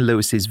Richard Wynne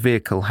Lewis's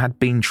vehicle had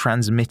been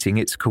transmitting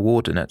its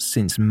coordinates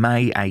since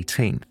May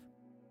 18th.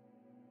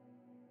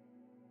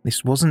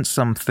 This wasn't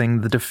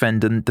something the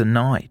defendant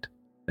denied,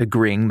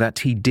 agreeing that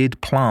he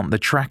did plant the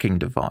tracking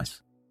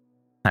device.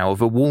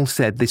 However, Wall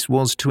said this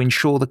was to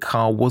ensure the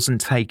car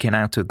wasn't taken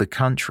out of the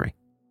country,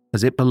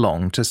 as it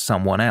belonged to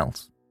someone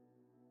else.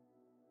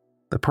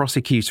 The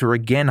prosecutor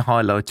again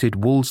highlighted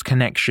Wall's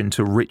connection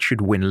to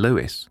Richard Wynne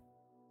Lewis,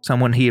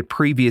 someone he had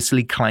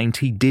previously claimed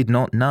he did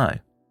not know.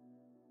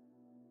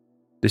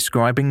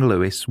 Describing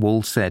Lewis,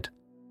 Wall said,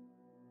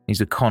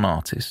 "He's a con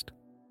artist.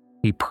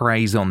 He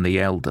preys on the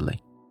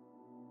elderly."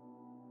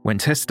 When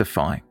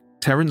testifying,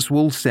 Terence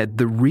Wall said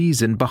the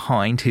reason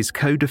behind his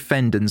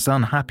co-defendant's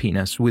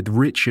unhappiness with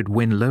Richard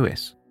Wynne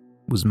Lewis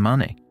was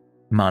money.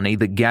 Money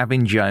that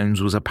Gavin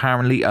Jones was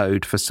apparently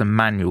owed for some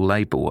manual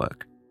labour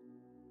work.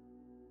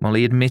 While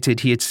he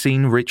admitted he had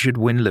seen Richard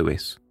Wynne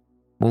Lewis,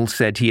 Wall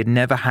said he had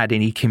never had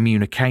any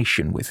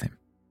communication with him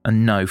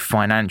and no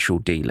financial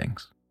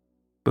dealings,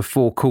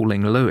 before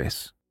calling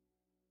Lewis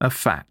a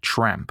fat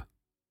tramp.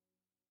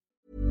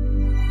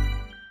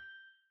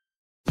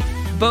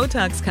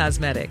 Botox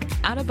Cosmetic,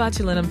 out of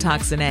botulinum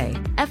toxin A,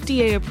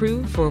 FDA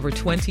approved for over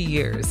 20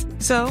 years.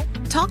 So,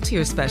 talk to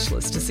your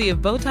specialist to see if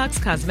Botox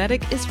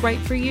Cosmetic is right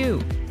for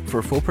you.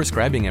 For full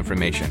prescribing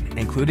information,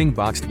 including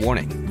boxed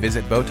warning,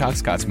 visit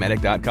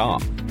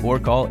BotoxCosmetic.com or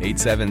call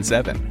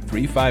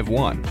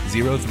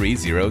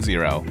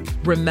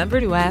 877-351-0300. Remember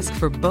to ask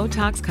for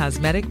Botox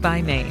Cosmetic by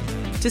name.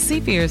 To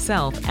see for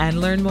yourself and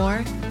learn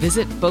more,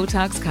 visit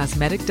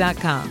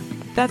BotoxCosmetic.com.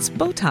 That's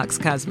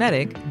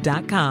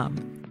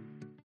BotoxCosmetic.com.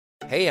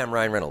 Hey, I'm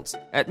Ryan Reynolds.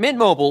 At Mint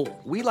Mobile,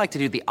 we like to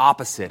do the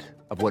opposite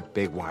of what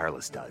Big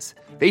Wireless does.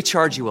 They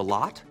charge you a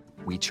lot,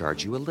 we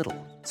charge you a little.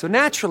 So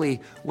naturally,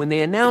 when they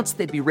announced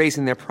they'd be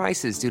raising their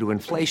prices due to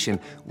inflation,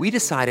 we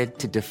decided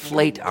to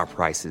deflate our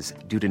prices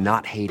due to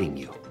not hating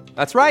you.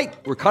 That's right.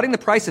 We're cutting the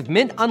price of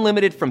Mint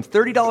Unlimited from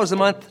 $30 a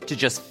month to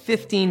just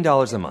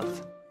 $15 a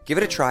month. Give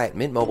it a try at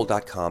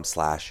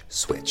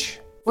mintmobile.com/switch.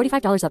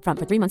 $45 up front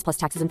for 3 months plus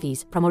taxes and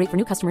fees. Promo rate for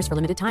new customers for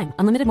limited time.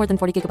 Unlimited more than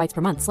 40 gigabytes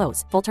per month.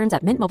 Slows full terms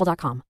at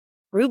mintmobile.com.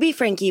 Ruby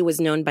Franke was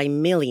known by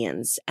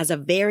millions as a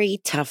very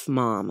tough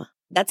mom.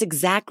 That's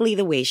exactly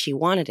the way she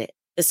wanted it.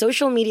 The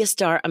social media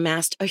star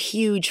amassed a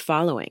huge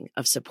following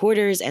of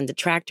supporters and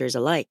detractors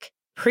alike,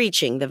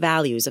 preaching the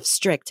values of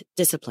strict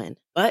discipline.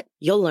 But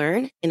you'll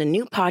learn in a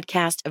new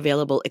podcast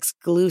available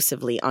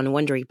exclusively on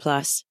Wondery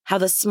Plus how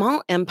the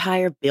small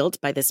empire built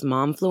by this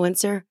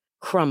momfluencer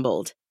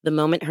crumbled the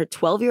moment her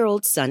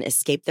 12-year-old son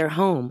escaped their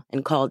home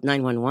and called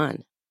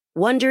 911.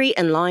 Wondery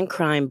and Law and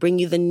Crime bring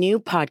you the new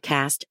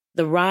podcast,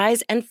 The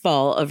Rise and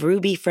Fall of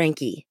Ruby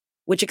Franke,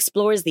 which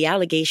explores the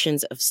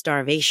allegations of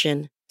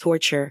starvation,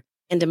 torture,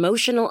 and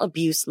emotional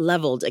abuse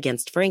leveled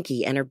against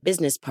Franke and her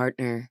business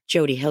partner,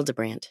 Jodi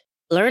Hildebrandt.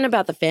 Learn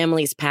about the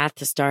family's path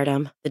to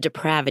stardom, the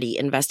depravity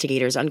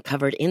investigators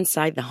uncovered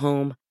inside the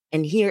home,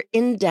 and hear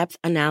in-depth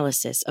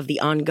analysis of the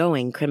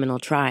ongoing criminal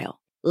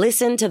trial.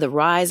 Listen to The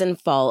Rise and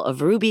Fall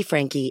of Ruby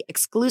Franke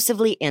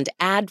exclusively and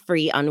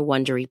ad-free on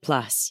Wondery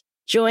Plus.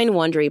 Join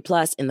Wondery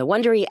Plus in the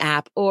Wondery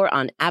app or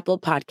on Apple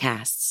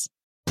Podcasts.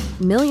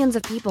 Millions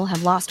of people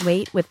have lost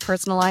weight with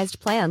personalized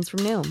plans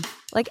from Noom.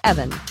 Like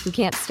Evan, who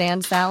can't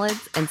stand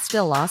salads and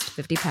still lost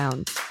 50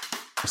 pounds.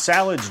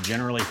 Salads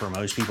generally for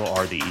most people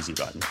are the easy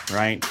button,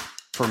 right?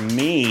 For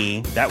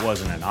me, that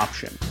wasn't an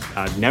option.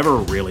 I never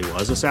really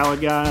was a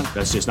salad guy.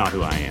 That's just not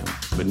who I am.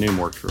 But Noom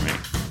worked for me.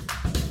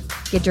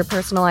 Get your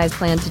personalized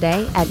plan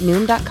today at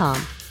Noom.com.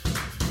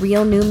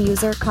 Real Noom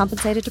user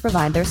compensated to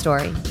provide their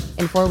story.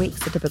 In 4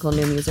 weeks, the typical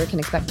Noom user can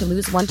expect to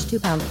lose 1 to 2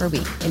 pounds per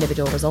week.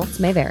 Individual results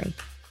may vary.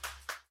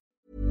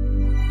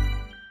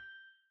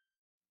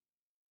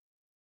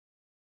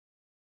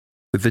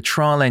 With the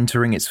trial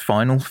entering its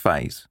final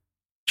phase,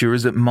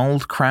 jurors at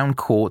Mold Crown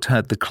Court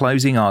heard the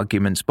closing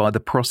arguments by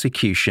the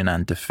prosecution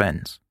and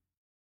defence.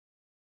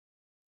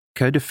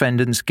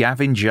 Co-defendants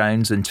Gavin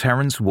Jones and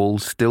Terence Wall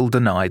still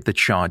denied the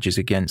charges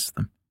against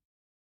them.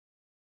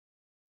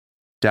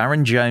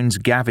 Darren Jones,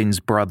 Gavin's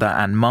brother,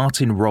 and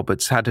Martin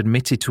Roberts had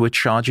admitted to a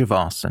charge of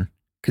arson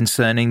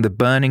concerning the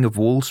burning of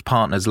Wall's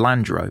partner's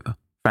Land Rover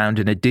found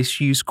in a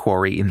disused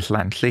quarry in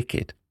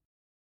Llanllwyd.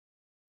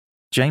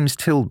 James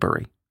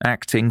Tilbury,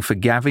 acting for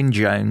Gavin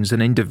Jones,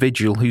 an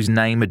individual whose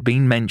name had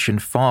been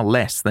mentioned far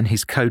less than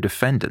his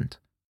co-defendant,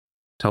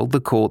 told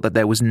the court that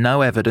there was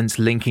no evidence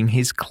linking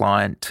his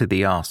client to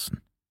the arson.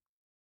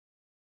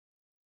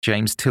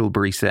 James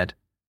Tilbury said,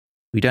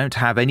 "We don't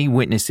have any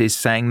witnesses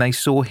saying they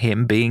saw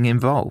him being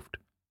involved.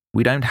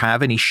 We don't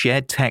have any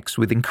shared texts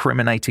with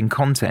incriminating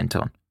content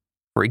on.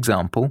 For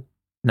example,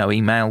 no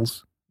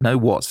emails, no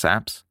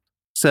WhatsApps,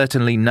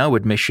 certainly no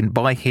admission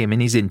by him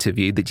in his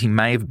interview that he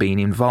may have been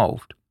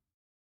involved.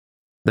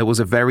 There was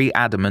a very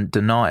adamant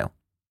denial.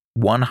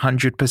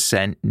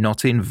 100%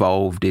 not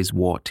involved is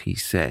what he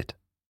said."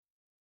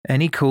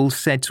 Any calls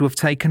said to have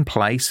taken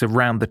place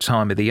around the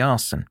time of the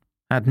arson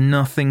had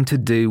nothing to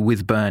do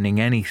with burning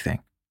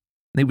anything.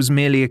 It was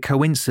merely a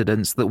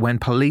coincidence that when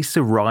police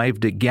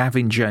arrived at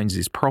Gavin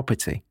Jones's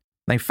property,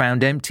 they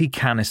found empty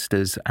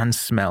canisters and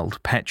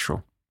smelled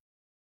petrol.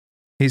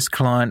 His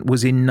client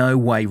was in no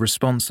way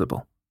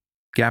responsible.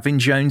 Gavin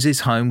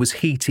Jones's home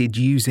was heated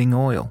using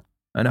oil,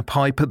 and a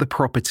pipe at the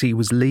property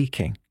was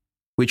leaking,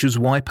 which was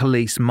why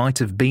police might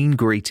have been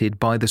greeted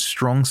by the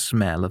strong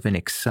smell of an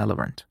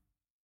accelerant.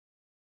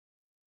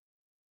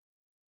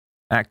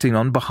 Acting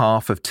on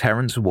behalf of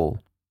Terence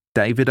Wall,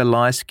 David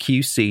Elias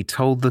QC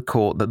told the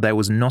court that there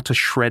was not a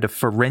shred of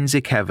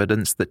forensic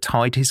evidence that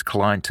tied his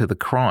client to the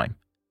crime,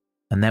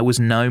 and there was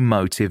no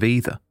motive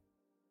either.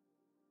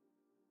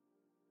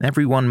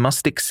 Everyone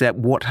must accept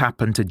what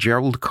happened to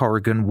Gerald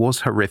Corrigan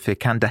was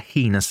horrific and a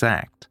heinous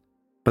act,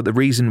 but the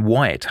reason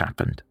why it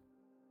happened,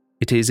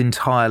 it is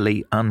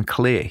entirely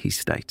unclear, he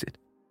stated.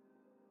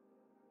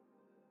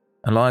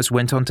 Elias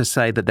went on to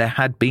say that there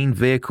had been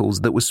vehicles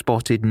that were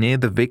spotted near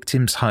the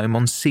victim's home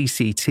on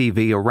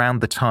CCTV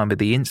around the time of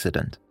the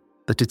incident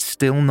that had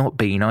still not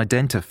been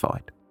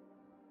identified.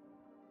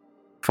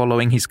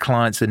 Following his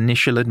client's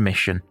initial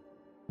admission,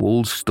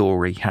 Wall's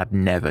story had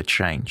never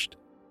changed.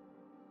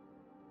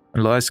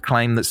 Elias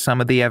claimed that some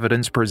of the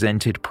evidence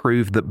presented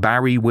proved that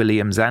Barry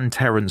Williams and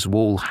Terence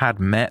Wall had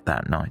met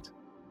that night.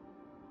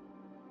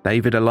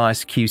 David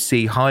Elias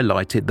QC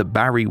highlighted that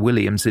Barry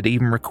Williams had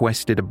even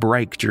requested a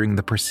break during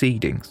the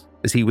proceedings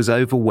as he was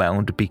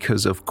overwhelmed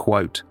because of,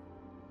 quote,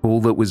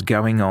 all that was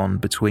going on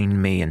between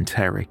me and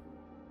Terry.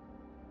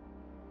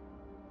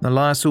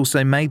 Elias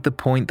also made the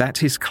point that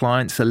his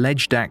client's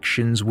alleged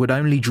actions would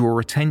only draw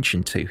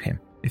attention to him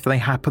if they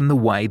happened the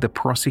way the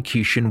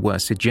prosecution were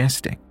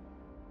suggesting.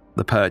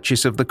 The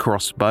purchase of the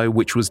crossbow,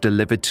 which was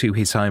delivered to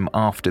his home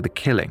after the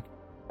killing,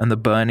 and the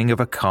burning of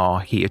a car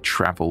he had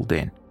travelled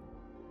in.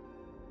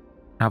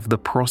 Have the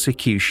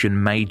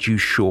prosecution made you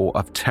sure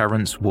of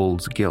Terence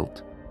Wall's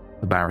guilt?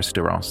 The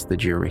barrister asked the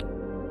jury.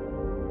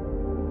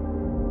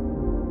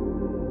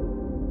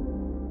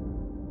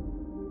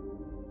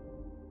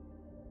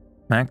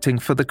 Acting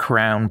for the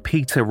Crown,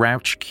 Peter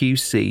Rauch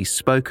QC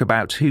spoke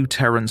about who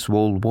Terence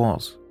Wall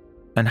was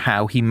and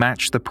how he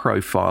matched the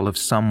profile of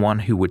someone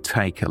who would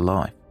take a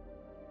life.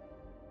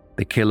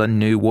 The killer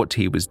knew what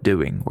he was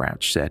doing,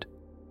 Rauch said.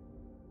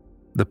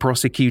 The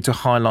prosecutor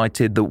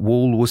highlighted that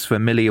Wall was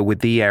familiar with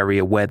the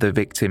area where the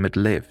victim had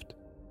lived.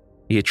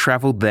 He had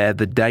travelled there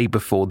the day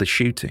before the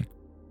shooting.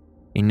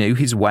 He knew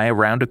his way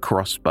around a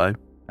crossbow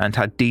and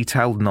had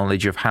detailed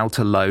knowledge of how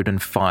to load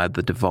and fire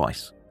the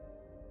device.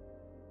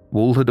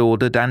 Wall had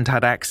ordered and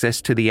had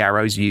access to the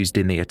arrows used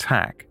in the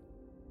attack.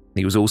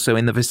 He was also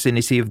in the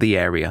vicinity of the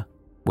area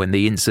when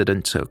the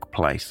incident took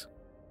place.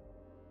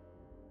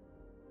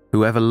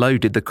 Whoever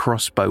loaded the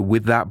crossbow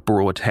with that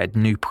broadhead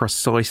knew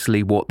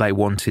precisely what they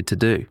wanted to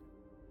do: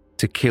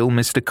 to kill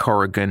Mr.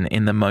 Corrigan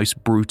in the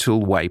most brutal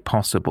way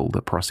possible,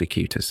 the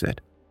prosecutor said.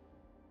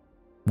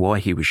 Why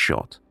he was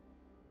shot,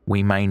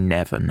 we may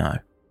never know.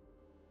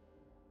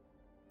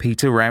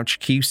 Peter Rauch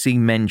QC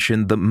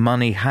mentioned that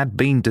money had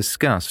been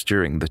discussed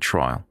during the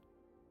trial.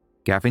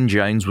 Gavin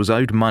Jones was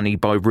owed money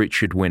by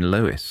Richard Wynne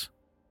Lewis,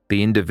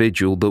 the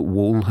individual that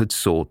Wall had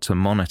sought to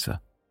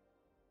monitor.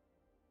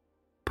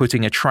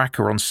 Putting a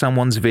tracker on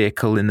someone's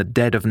vehicle in the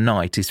dead of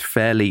night is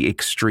fairly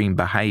extreme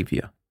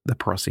behaviour, the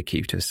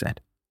prosecutor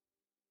said.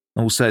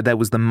 Also, there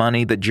was the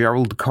money that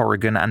Gerald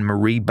Corrigan and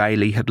Marie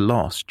Bailey had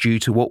lost due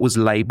to what was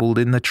labelled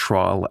in the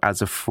trial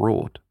as a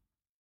fraud.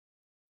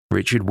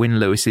 Richard Wynne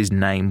Lewis's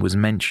name was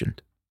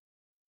mentioned.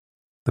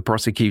 The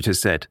prosecutor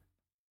said,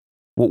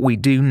 what we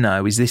do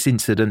know is this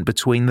incident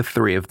between the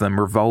three of them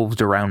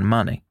revolved around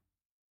money.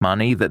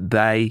 Money that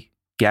they,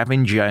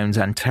 Gavin Jones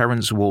and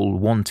Terence Wall,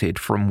 wanted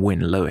from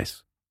Wynne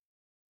Lewis.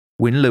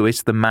 Wynne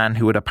Lewis, the man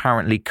who had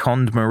apparently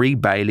conned Marie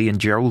Bailey and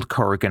Gerald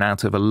Corrigan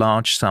out of a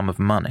large sum of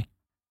money.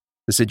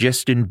 The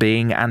suggestion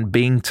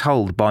being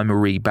told by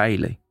Marie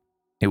Bailey.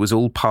 It was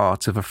all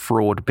part of a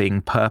fraud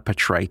being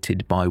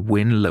perpetrated by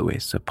Wynne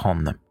Lewis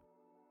upon them.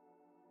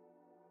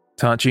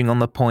 Touching on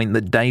the point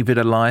that David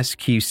Elias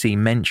QC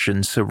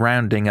mentioned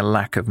surrounding a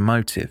lack of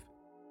motive,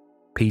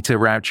 Peter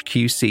Rauch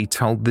QC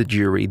told the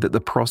jury that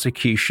the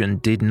prosecution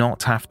did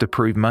not have to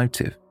prove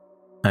motive,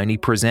 only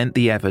present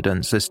the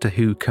evidence as to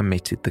who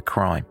committed the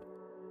crime.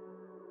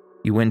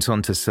 He went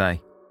on to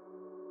say,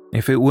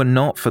 if it were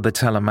not for the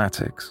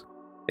telematics,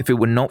 if it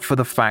were not for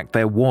the fact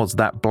there was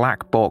that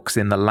black box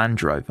in the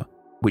Land Rover,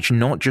 which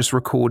not just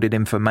recorded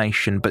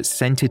information but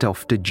sent it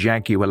off to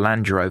Jaguar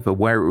Land Rover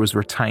where it was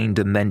retained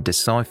and then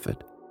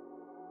deciphered,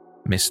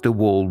 Mr.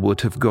 Wall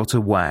would have got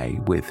away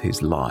with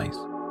his lies.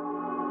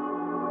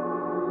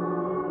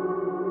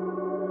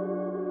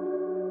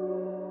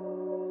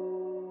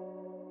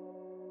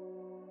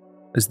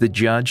 As the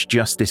judge,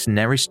 Justice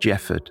Nerys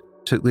Jefford,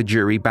 took the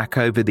jury back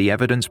over the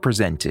evidence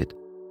presented,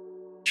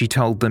 she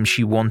told them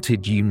she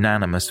wanted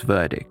unanimous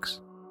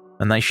verdicts,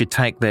 and they should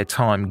take their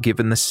time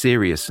given the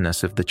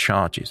seriousness of the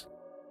charges.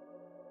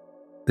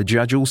 The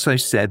judge also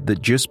said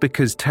that just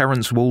because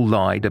Terence Wall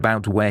lied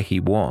about where he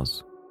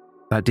was,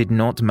 that did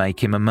not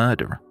make him a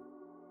murderer.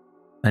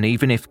 And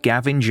even if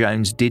Gavin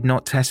Jones did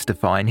not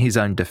testify in his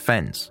own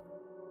defence,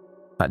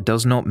 that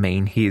does not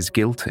mean he is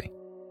guilty.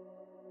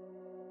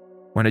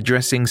 When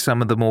addressing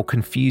some of the more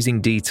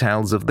confusing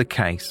details of the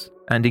case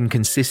and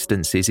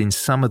inconsistencies in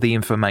some of the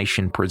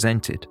information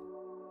presented,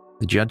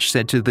 the judge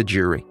said to the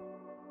jury,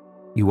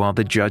 "You are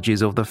the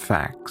judges of the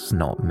facts,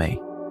 not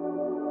me."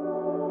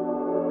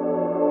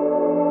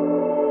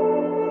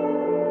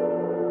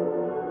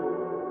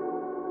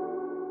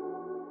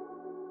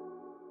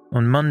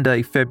 On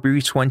Monday,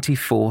 February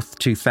 24th,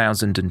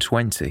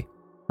 2020,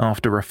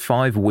 after a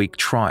 5-week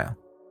trial,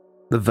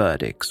 the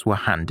verdicts were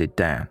handed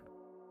down.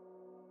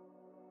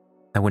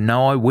 There were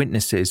no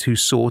eyewitnesses who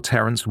saw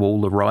Terence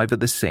Wall arrive at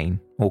the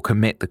scene or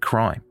commit the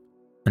crime,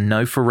 and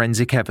no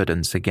forensic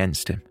evidence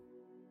against him.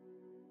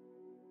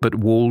 But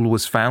Wall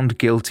was found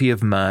guilty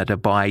of murder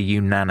by a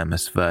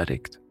unanimous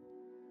verdict.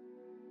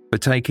 For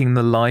taking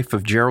the life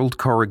of Gerald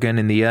Corrigan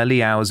in the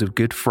early hours of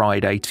Good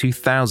Friday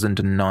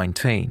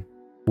 2019,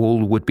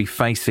 Wall would be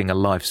facing a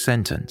life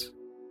sentence.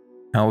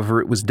 However,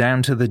 it was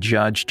down to the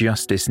judge,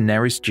 Justice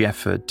Nerys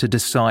Jefford, to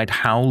decide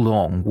how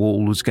long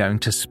Wall was going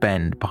to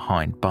spend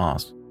behind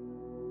bars.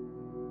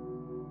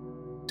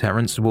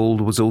 Terence Wall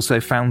was also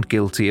found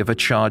guilty of a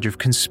charge of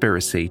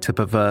conspiracy to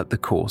pervert the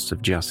course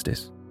of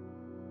justice.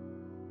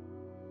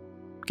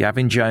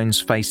 Gavin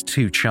Jones faced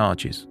 2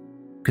 charges: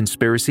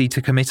 conspiracy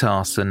to commit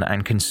arson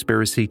and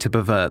conspiracy to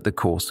pervert the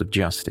course of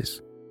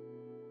justice.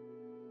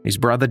 His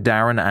brother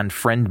Darren and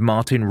friend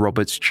Martin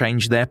Roberts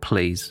changed their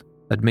pleas,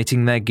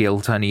 admitting their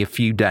guilt only a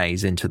few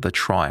days into the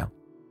trial.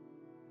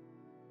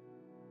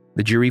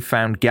 The jury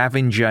found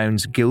Gavin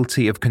Jones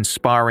guilty of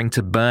conspiring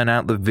to burn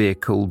out the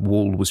vehicle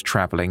Wall was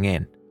travelling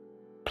in,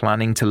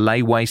 planning to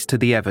lay waste to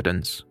the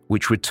evidence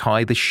which would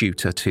tie the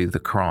shooter to the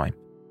crime.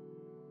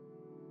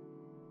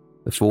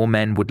 The 4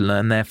 men would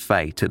learn their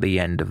fate at the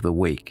end of the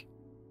week.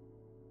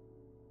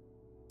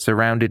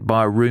 Surrounded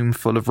by a room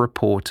full of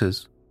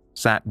reporters,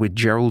 sat with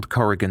Gerald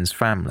Corrigan's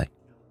family,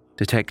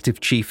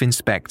 Detective Chief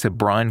Inspector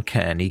Brian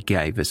Kearney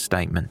gave a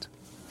statement.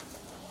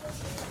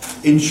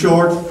 In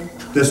short,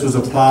 this was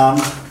a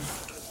planned,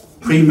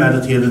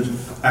 premeditated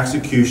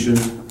execution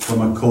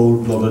from a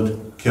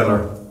cold-blooded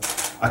killer.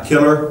 A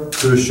killer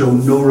who has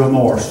shown no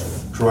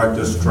remorse throughout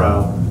this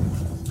trial.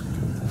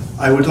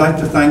 I would like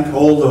to thank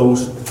all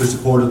those who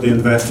supported the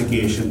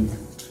investigation.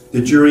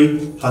 The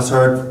jury has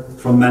heard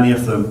from many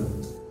of them,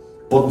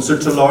 but in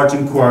such a large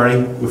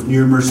inquiry with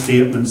numerous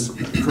statements,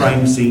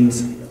 crime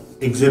scenes,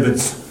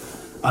 exhibits,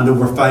 and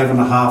over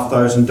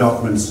 5,500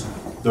 documents,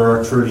 there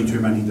are truly too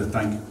many to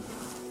thank.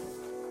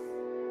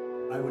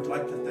 I would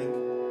like to thank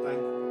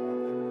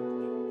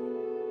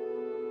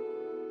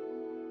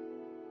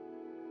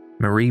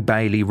Marie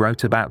Bailey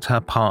wrote about her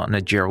partner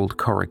Gerald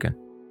Corrigan,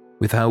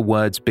 with her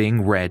words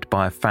being read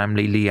by a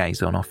family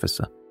liaison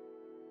officer.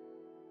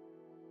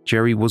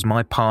 Jerry was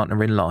my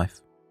partner in life,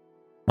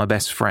 my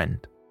best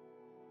friend.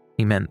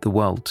 He meant the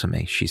world to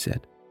me, she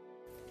said.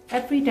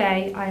 Every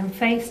day I am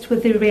faced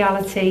with the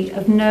reality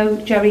of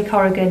no Jerry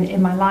Corrigan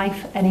in my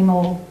life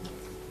anymore.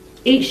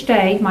 Each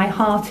day my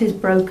heart is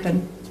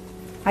broken.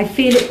 I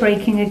feel it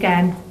breaking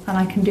again and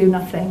I can do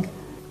nothing.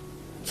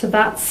 To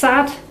that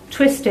sad,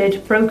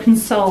 twisted, broken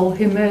soul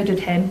who murdered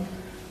him,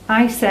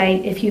 I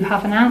say if you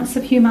have an ounce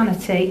of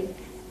humanity,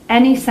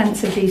 any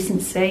sense of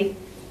decency,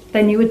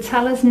 then you would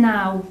tell us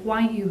now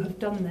why you have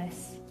done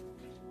this.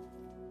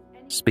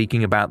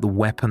 Speaking about the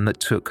weapon that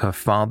took her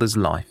father's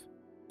life,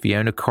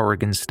 Fiona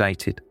Corrigan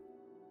stated,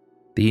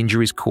 "The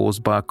injuries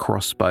caused by a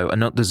crossbow are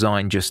not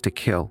designed just to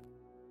kill.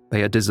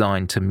 They are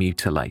designed to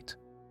mutilate.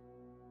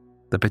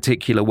 The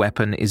particular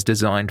weapon is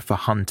designed for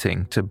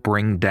hunting to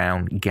bring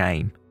down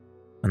game,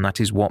 and that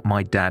is what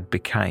my dad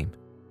became.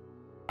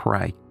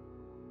 Prey.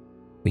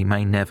 We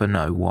may never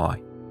know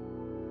why."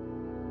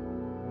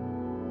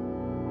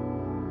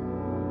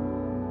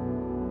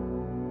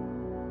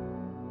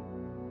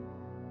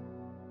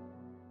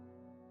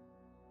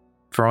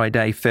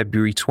 Friday,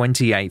 February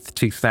 28,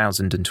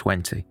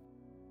 2020.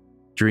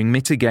 During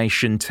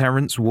mitigation,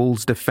 Terence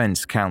Wall's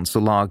defence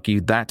counsel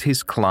argued that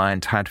his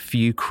client had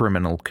few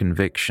criminal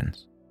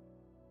convictions.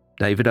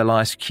 David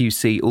Elias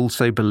QC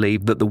also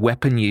believed that the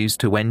weapon used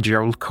to end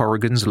Gerald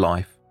Corrigan's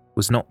life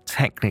was not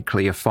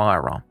technically a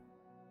firearm,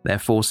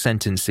 therefore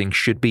sentencing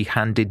should be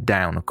handed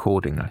down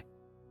accordingly.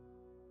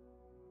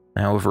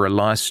 However,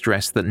 Elias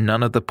stressed that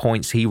none of the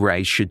points he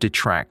raised should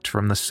detract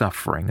from the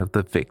suffering of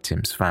the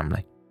victim's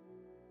family.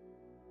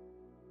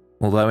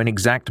 Although an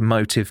exact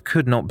motive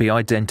could not be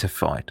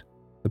identified,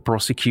 the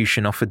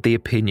prosecution offered the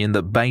opinion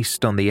that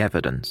based on the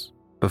evidence,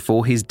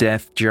 before his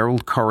death,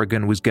 Gerald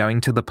Corrigan was going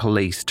to the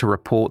police to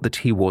report that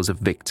he was a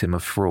victim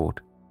of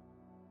fraud.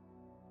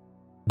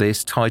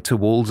 This tied to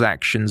Wall's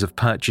actions of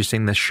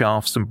purchasing the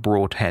shafts and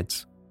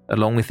broadheads,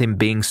 along with him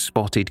being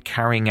spotted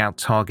carrying out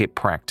target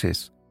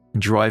practice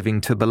and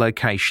driving to the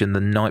location the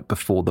night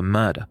before the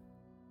murder,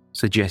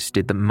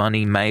 suggested that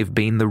money may have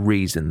been the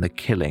reason the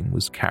killing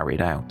was carried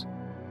out.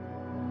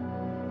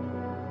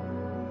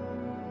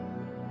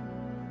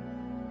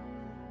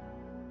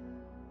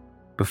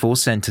 Before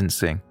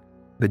sentencing,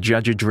 the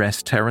judge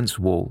addressed Terence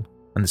Wall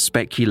and the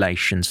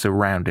speculation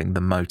surrounding the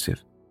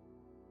motive.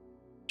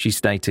 She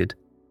stated,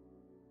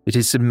 "It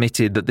is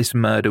submitted that this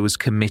murder was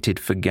committed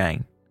for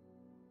gain.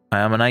 I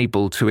am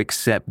unable to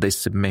accept this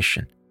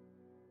submission.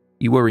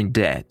 You were in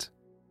debt,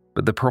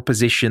 but the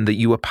proposition that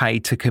you were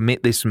paid to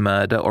commit this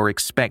murder or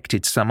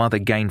expected some other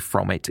gain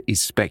from it is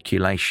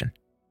speculation.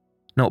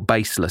 Not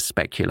baseless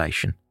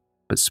speculation,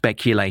 but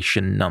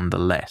speculation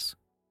nonetheless.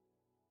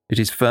 It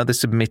is further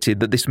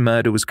submitted that this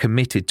murder was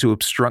committed to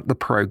obstruct the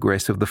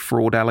progress of the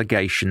fraud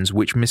allegations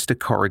which Mr.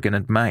 Corrigan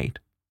had made.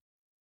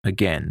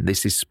 Again,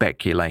 this is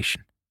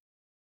speculation.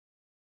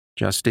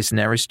 Justice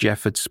Nerys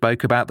Jefford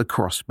spoke about the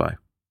crossbow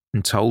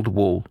and told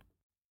Wall,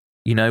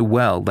 "You know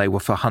well they were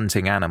for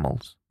hunting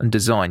animals and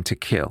designed to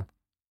kill.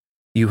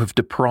 You have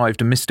deprived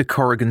Mr.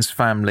 Corrigan's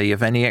family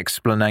of any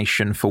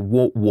explanation for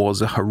what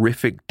was a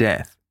horrific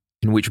death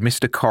in which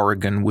Mr.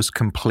 Corrigan was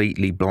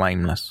completely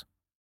blameless.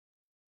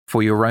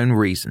 For your own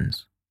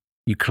reasons,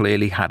 you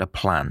clearly had a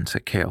plan to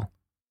kill."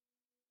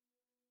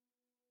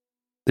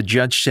 The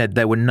judge said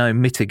there were no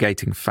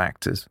mitigating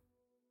factors.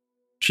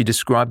 She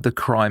described the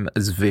crime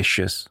as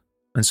vicious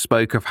and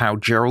spoke of how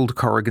Gerald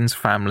Corrigan's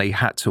family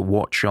had to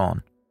watch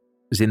on,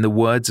 as in the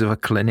words of a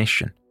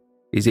clinician,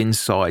 his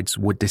insides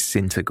were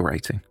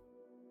disintegrating.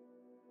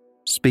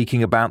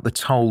 Speaking about the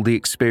toll the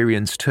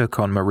experience took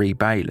on Marie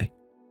Bailey,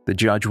 the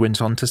judge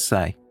went on to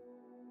say,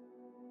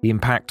 "The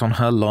impact on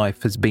her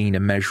life has been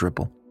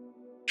immeasurable.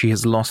 She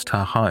has lost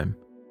her home,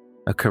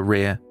 a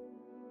career,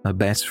 her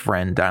best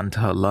friend and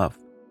her love.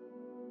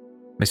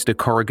 Mr.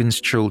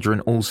 Corrigan's children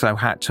also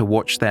had to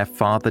watch their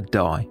father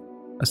die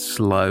a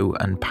slow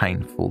and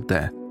painful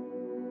death."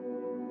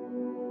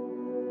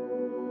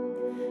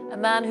 A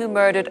man who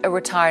murdered a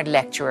retired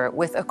lecturer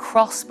with a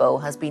crossbow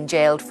has been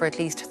jailed for at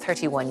least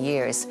 31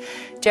 years.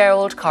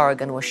 Gerald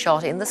Corrigan was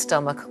shot in the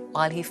stomach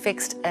while he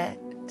fixed a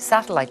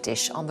satellite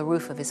dish on the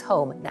roof of his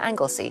home in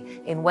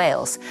Anglesey in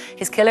Wales.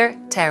 His killer,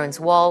 Terence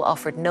Wall,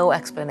 offered no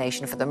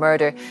explanation for the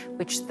murder,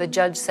 which the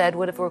judge said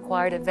would have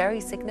required a very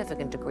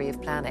significant degree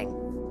of planning.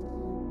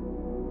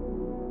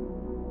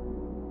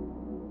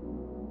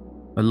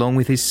 Along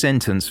with his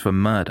sentence for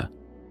murder,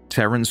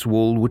 Terence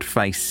Wall would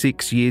face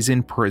 6 years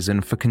in prison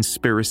for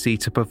conspiracy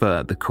to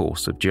pervert the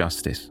course of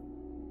justice.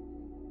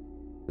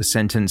 The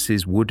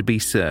sentences would be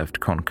served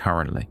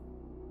concurrently.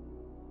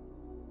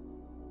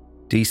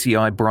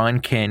 DCI Brian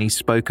Kearney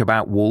spoke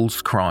about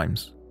Wall's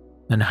crimes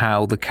and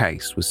how the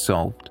case was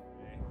solved.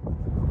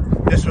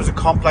 This was a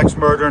complex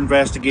murder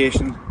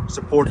investigation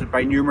supported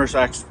by numerous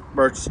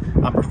experts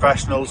and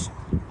professionals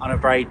and a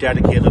very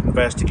dedicated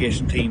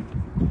investigation team.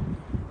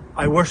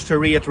 I wish to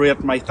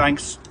reiterate my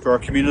thanks to our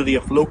community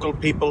of local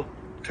people,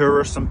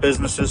 tourists and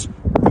businesses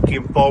who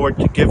came forward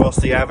to give us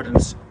the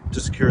evidence to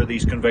secure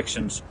these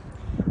convictions.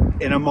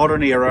 In a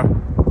modern era,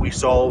 we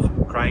solve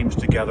crimes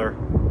together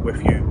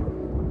with you.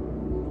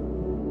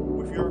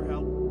 With your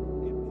help,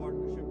 in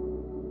partnership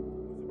with the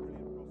brilliant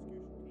prosecution team.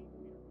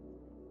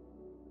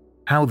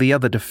 How the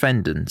other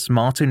defendants,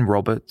 Martin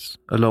Roberts,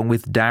 along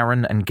with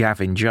Darren and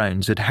Gavin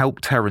Jones, had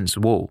helped Terence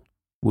Wall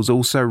was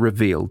also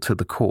revealed to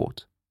the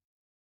court.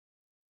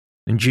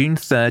 On June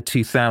 3,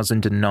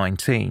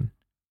 2019,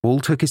 Wall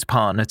took his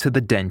partner to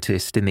the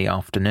dentist in the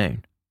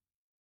afternoon.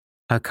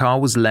 Her car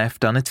was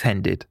left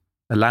unattended,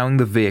 allowing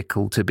the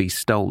vehicle to be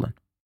stolen.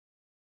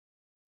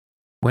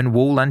 When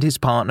Wall and his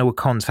partner were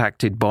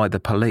contacted by the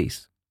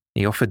police,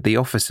 he offered the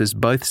officers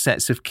both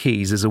sets of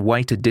keys as a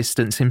way to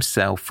distance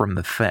himself from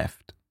the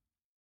theft.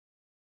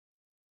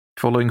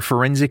 Following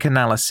forensic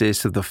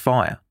analysis of the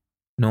fire,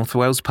 North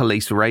Wales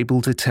police were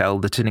able to tell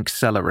that an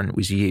accelerant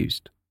was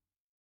used.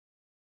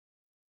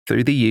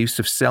 Through the use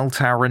of cell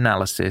tower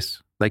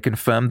analysis, they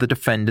confirmed the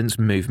defendant's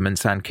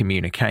movements and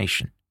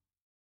communication.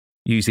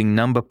 Using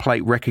number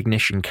plate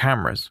recognition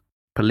cameras,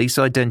 police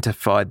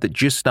identified that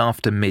just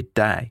after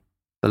midday,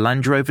 the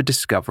Land Rover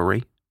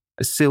Discovery,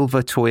 a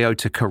silver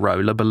Toyota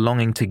Corolla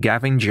belonging to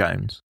Gavin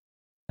Jones,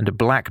 and a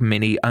black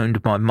Mini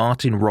owned by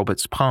Martin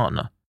Roberts'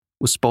 partner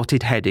were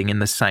spotted heading in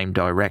the same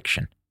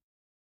direction.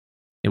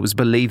 It was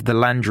believed the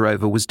Land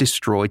Rover was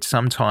destroyed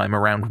sometime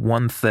around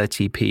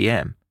 1:30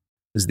 p.m,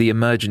 as the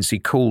emergency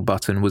call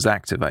button was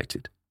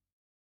activated.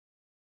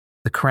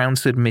 The Crown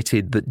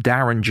admitted that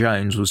Darren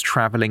Jones was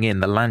travelling in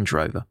the Land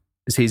Rover,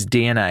 as his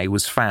DNA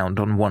was found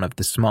on one of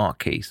the smart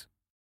keys.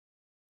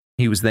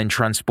 He was then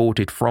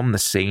transported from the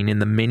scene in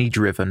the Mini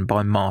driven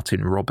by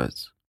Martin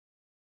Roberts.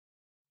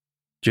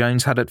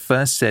 Jones had at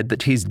first said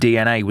that his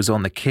DNA was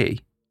on the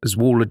key, as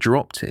Wall had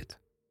dropped it,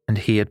 and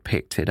he had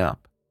picked it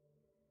up.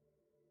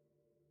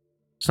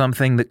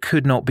 Something that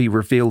could not be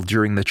revealed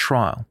during the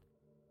trial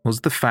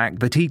was the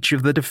fact that each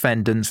of the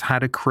defendants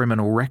had a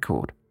criminal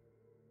record.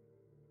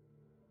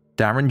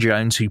 Darren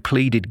Jones, who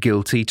pleaded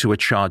guilty to a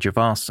charge of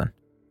arson,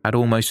 had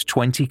almost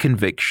 20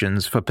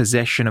 convictions for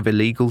possession of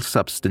illegal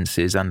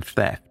substances and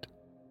theft.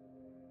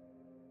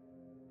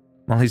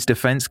 While his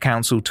defense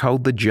counsel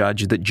told the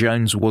judge that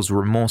Jones was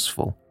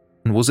remorseful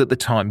and was at the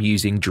time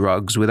using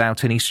drugs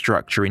without any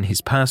structure in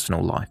his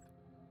personal life,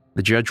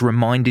 the judge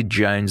reminded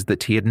Jones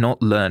that he had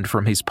not learned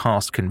from his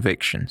past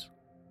convictions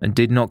and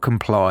did not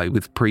comply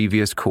with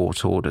previous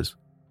court orders.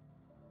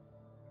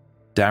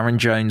 Darren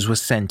Jones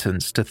was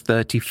sentenced to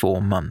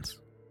 34 months.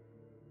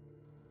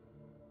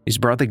 His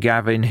brother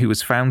Gavin, who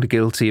was found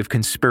guilty of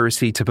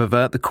conspiracy to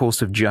pervert the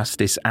course of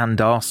justice and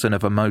arson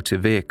of a motor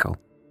vehicle,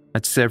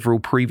 had several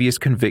previous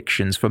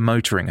convictions for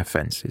motoring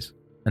offences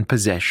and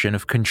possession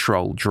of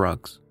controlled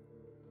drugs.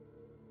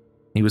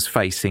 He was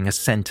facing a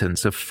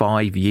sentence of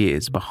 5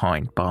 years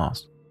behind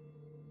bars.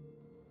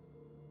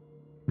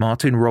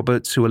 Martin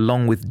Roberts, who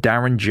along with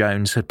Darren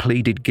Jones had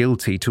pleaded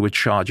guilty to a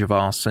charge of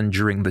arson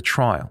during the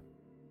trial,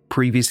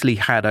 previously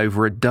had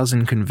over a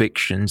dozen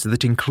convictions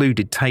that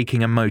included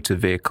taking a motor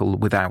vehicle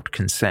without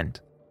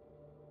consent.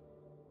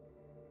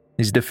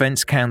 His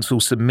defence counsel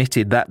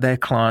submitted that their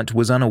client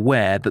was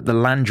unaware that the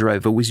Land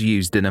Rover was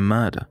used in a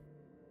murder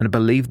and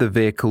believed the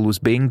vehicle was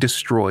being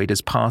destroyed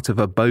as part of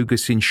a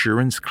bogus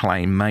insurance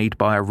claim made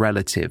by a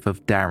relative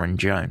of Darren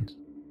Jones.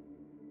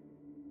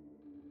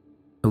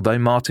 Although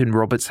Martin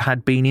Roberts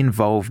had been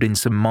involved in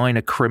some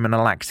minor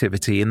criminal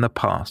activity in the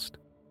past,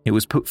 it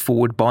was put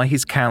forward by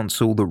his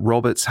counsel that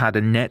Roberts had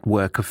a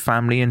network of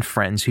family and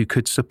friends who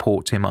could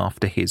support him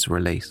after his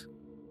release.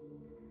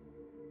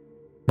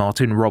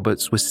 Martin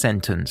Roberts was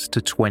sentenced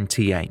to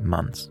 28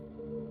 months.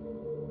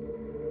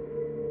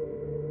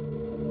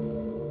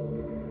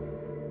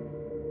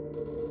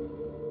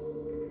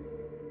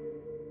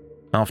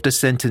 After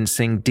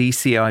sentencing,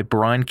 DCI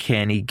Brian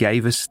Kearney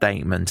gave a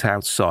statement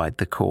outside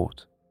the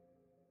court.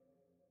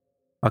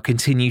 I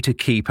continue to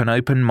keep an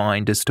open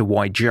mind as to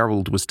why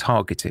Gerald was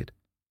targeted,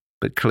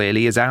 but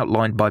clearly, as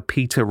outlined by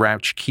Peter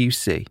Rauch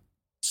QC,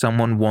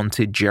 someone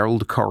wanted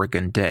Gerald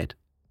Corrigan dead.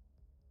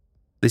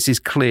 This is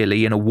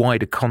clearly, in a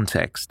wider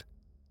context,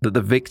 that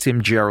the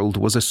victim Gerald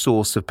was a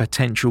source of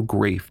potential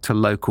grief to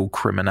local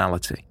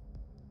criminality.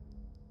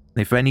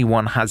 If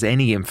anyone has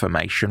any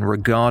information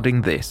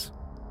regarding this,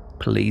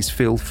 please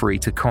feel free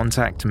to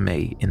contact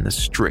me in the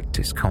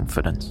strictest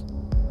confidence.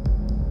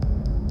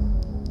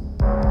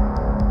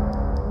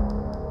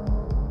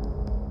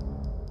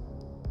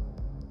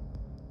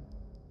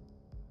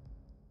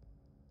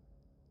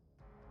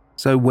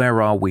 So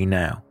where are we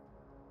now?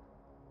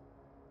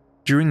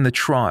 During the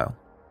trial,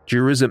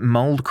 jurors at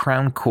Mould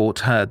Crown Court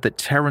heard that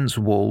Terence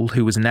Wall,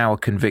 who was now a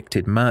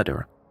convicted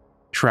murderer,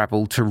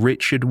 travelled to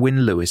Richard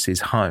Wynne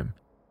Lewis's home.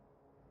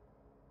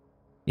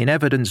 In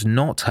evidence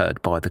not heard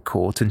by the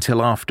court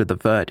until after the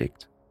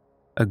verdict,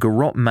 a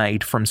garrote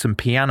made from some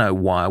piano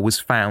wire was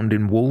found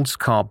in Wall's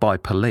car by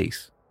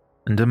police,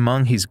 and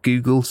among his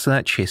Google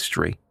search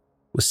history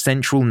was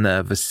central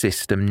nervous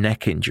system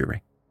neck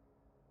injury.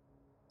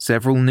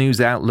 Several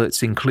news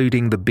outlets,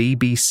 including the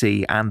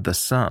BBC and The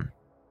Sun,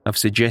 have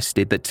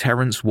suggested that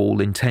Terence Wall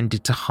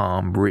intended to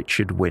harm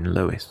Richard Wynne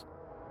Lewis.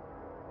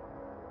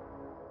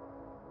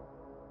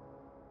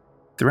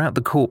 Throughout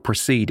the court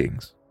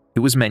proceedings, it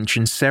was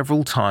mentioned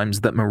several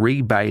times that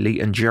Marie Bailey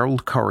and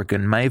Gerald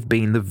Corrigan may have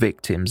been the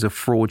victims of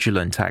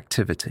fraudulent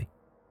activity.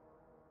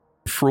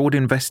 The fraud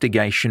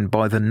investigation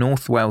by the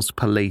North Wales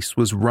Police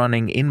was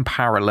running in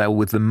parallel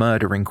with the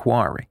murder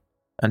inquiry,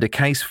 and a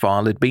case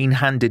file had been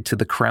handed to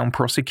the Crown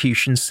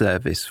Prosecution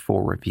Service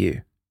for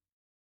review.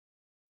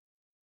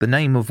 The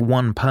name of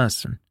one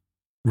person,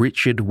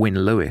 Richard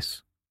Wynne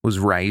Lewis, was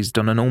raised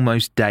on an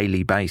almost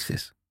daily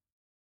basis.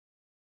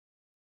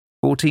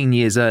 14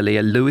 years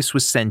earlier, Lewis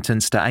was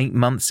sentenced to 8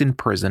 months in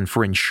prison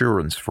for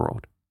insurance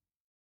fraud.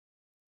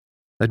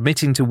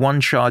 Admitting to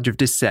one charge of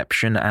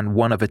deception and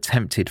one of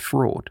attempted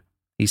fraud,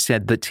 he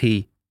said that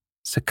he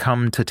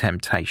succumbed to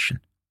temptation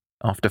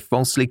after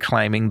falsely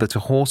claiming that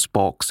a horse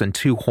box and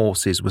 2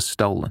 horses were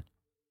stolen.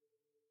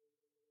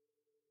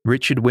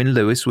 Richard Wynne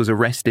Lewis was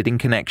arrested in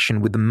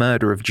connection with the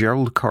murder of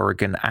Gerald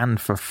Corrigan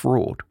and for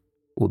fraud,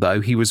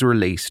 although he was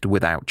released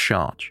without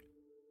charge.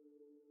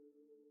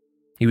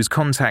 He was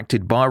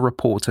contacted by a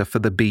reporter for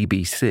the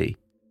BBC.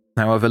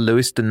 However,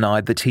 Lewis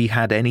denied that he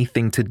had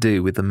anything to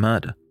do with the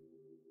murder.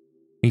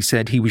 He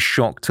said he was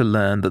shocked to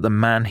learn that the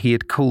man he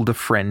had called a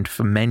friend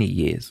for many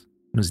years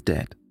was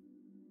dead.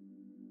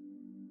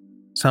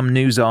 Some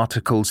news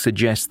articles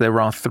suggest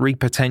there are 3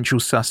 potential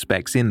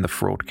suspects in the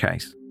fraud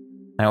case.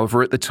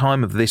 However, at the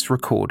time of this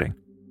recording,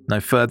 no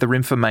further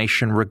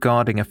information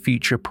regarding a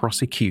future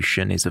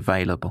prosecution is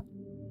available.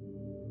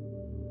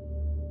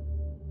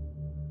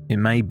 It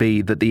may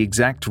be that the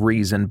exact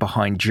reason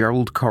behind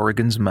Gerald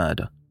Corrigan's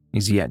murder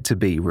is yet to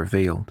be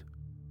revealed.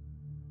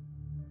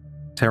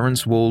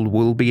 Terence Wall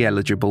will be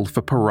eligible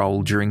for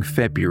parole during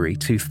February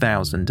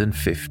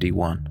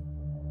 2051.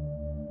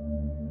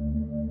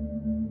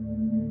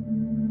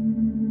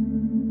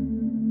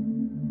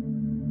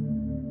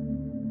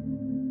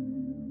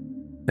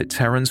 At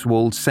Terence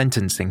Wall's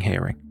sentencing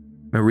hearing,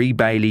 Marie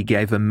Bailey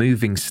gave a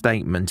moving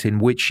statement in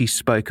which she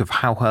spoke of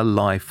how her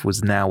life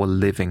was now a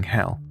living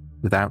hell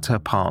without her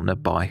partner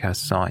by her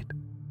side.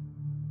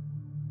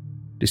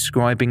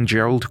 Describing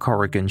Gerald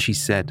Corrigan, she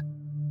said,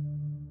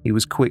 "He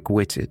was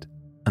quick-witted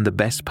and the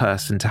best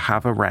person to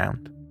have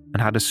around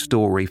and had a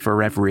story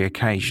for every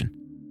occasion.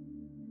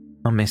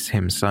 I miss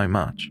him so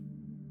much.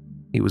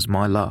 He was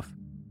my love."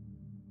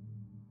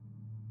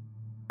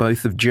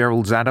 Both of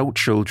Gerald's adult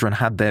children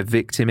had their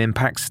victim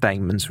impact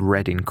statements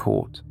read in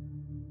court.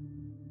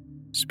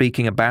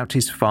 Speaking about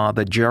his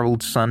father,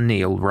 Gerald's son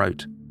Neil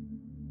wrote,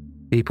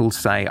 "People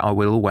say I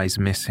will always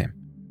miss him.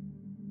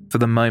 For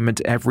the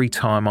moment, every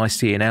time I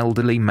see an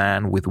elderly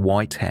man with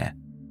white hair,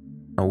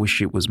 I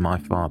wish it was my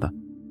father."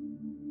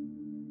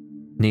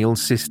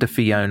 Neil's sister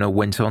Fiona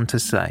went on to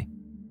say,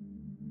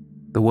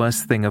 "The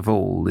worst thing of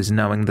all is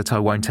knowing that I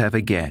won't ever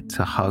get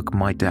to hug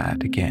my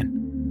dad again."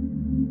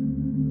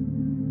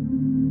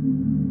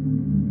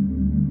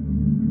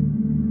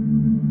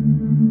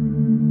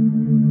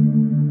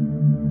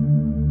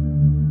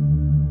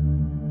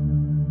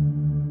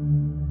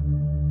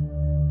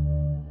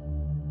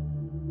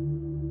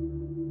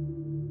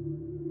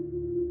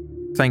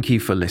 Thank you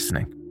for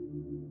listening.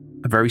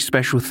 A very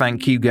special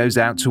thank you goes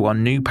out to our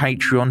new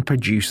Patreon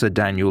producer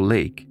Daniel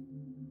Leake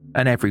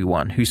and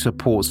everyone who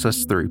supports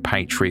us through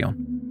Patreon.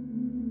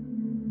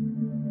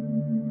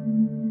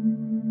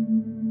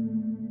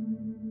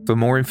 For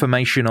more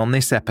information on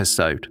this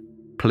episode,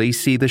 please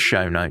see the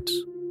show notes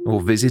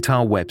or visit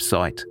our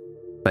website,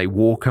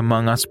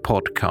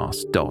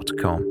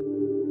 theywalkamonguspodcast.com.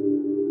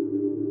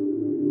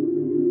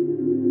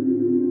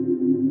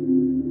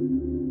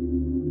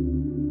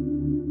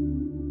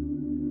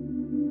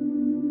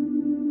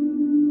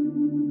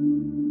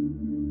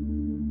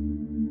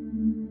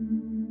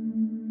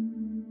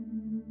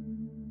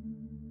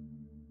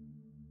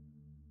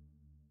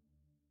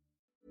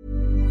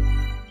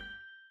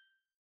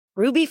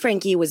 Ruby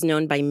Franke was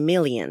known by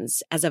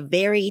millions as a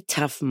very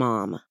tough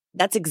mom.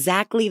 That's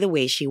exactly the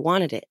way she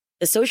wanted it.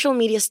 The social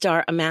media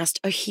star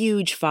amassed a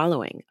huge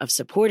following of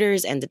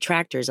supporters and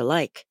detractors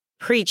alike,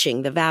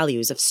 preaching the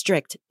values of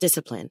strict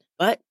discipline.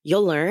 But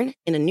you'll learn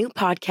in a new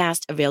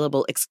podcast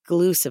available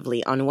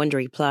exclusively on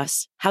Wondery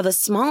Plus how the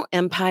small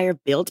empire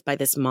built by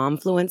this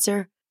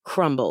momfluencer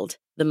crumbled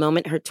the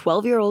moment her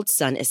 12-year-old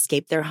son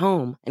escaped their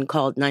home and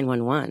called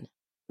 911.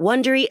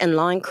 Wondery and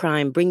Law and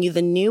Crime bring you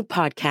the new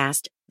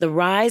podcast, The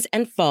Rise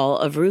and Fall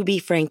of Ruby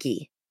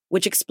Franke,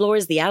 which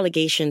explores the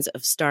allegations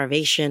of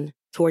starvation,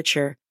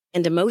 torture,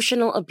 and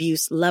emotional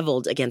abuse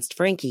leveled against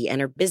Franke and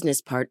her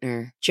business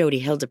partner, Jodi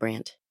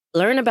Hildebrandt.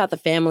 Learn about the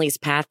family's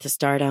path to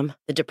stardom,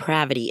 the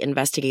depravity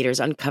investigators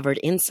uncovered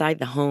inside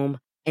the home,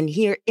 and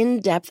hear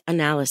in-depth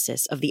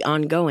analysis of the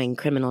ongoing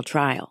criminal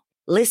trial.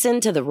 Listen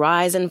to The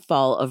Rise and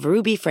Fall of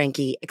Ruby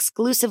Franke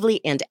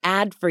exclusively and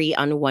ad-free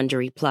on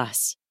Wondery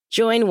Plus.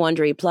 Join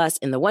Wondery Plus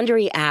in the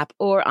Wondery app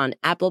or on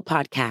Apple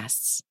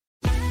Podcasts.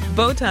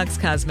 Botox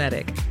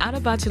Cosmetic, out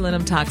of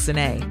botulinum toxin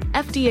A,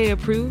 FDA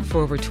approved for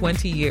over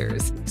 20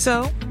 years.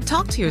 So,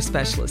 talk to your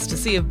specialist to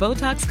see if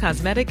Botox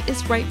Cosmetic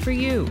is right for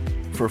you.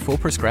 For full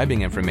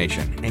prescribing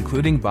information,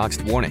 including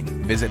boxed warning,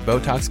 visit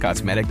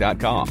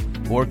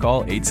BotoxCosmetic.com or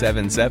call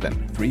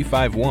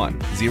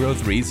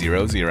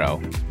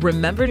 877-351-0300.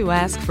 Remember to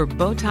ask for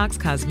Botox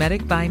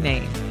Cosmetic by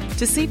name.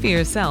 To see for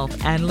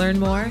yourself and learn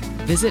more,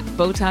 visit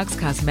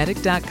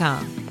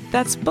BotoxCosmetic.com.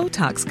 That's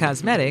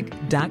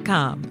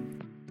BotoxCosmetic.com.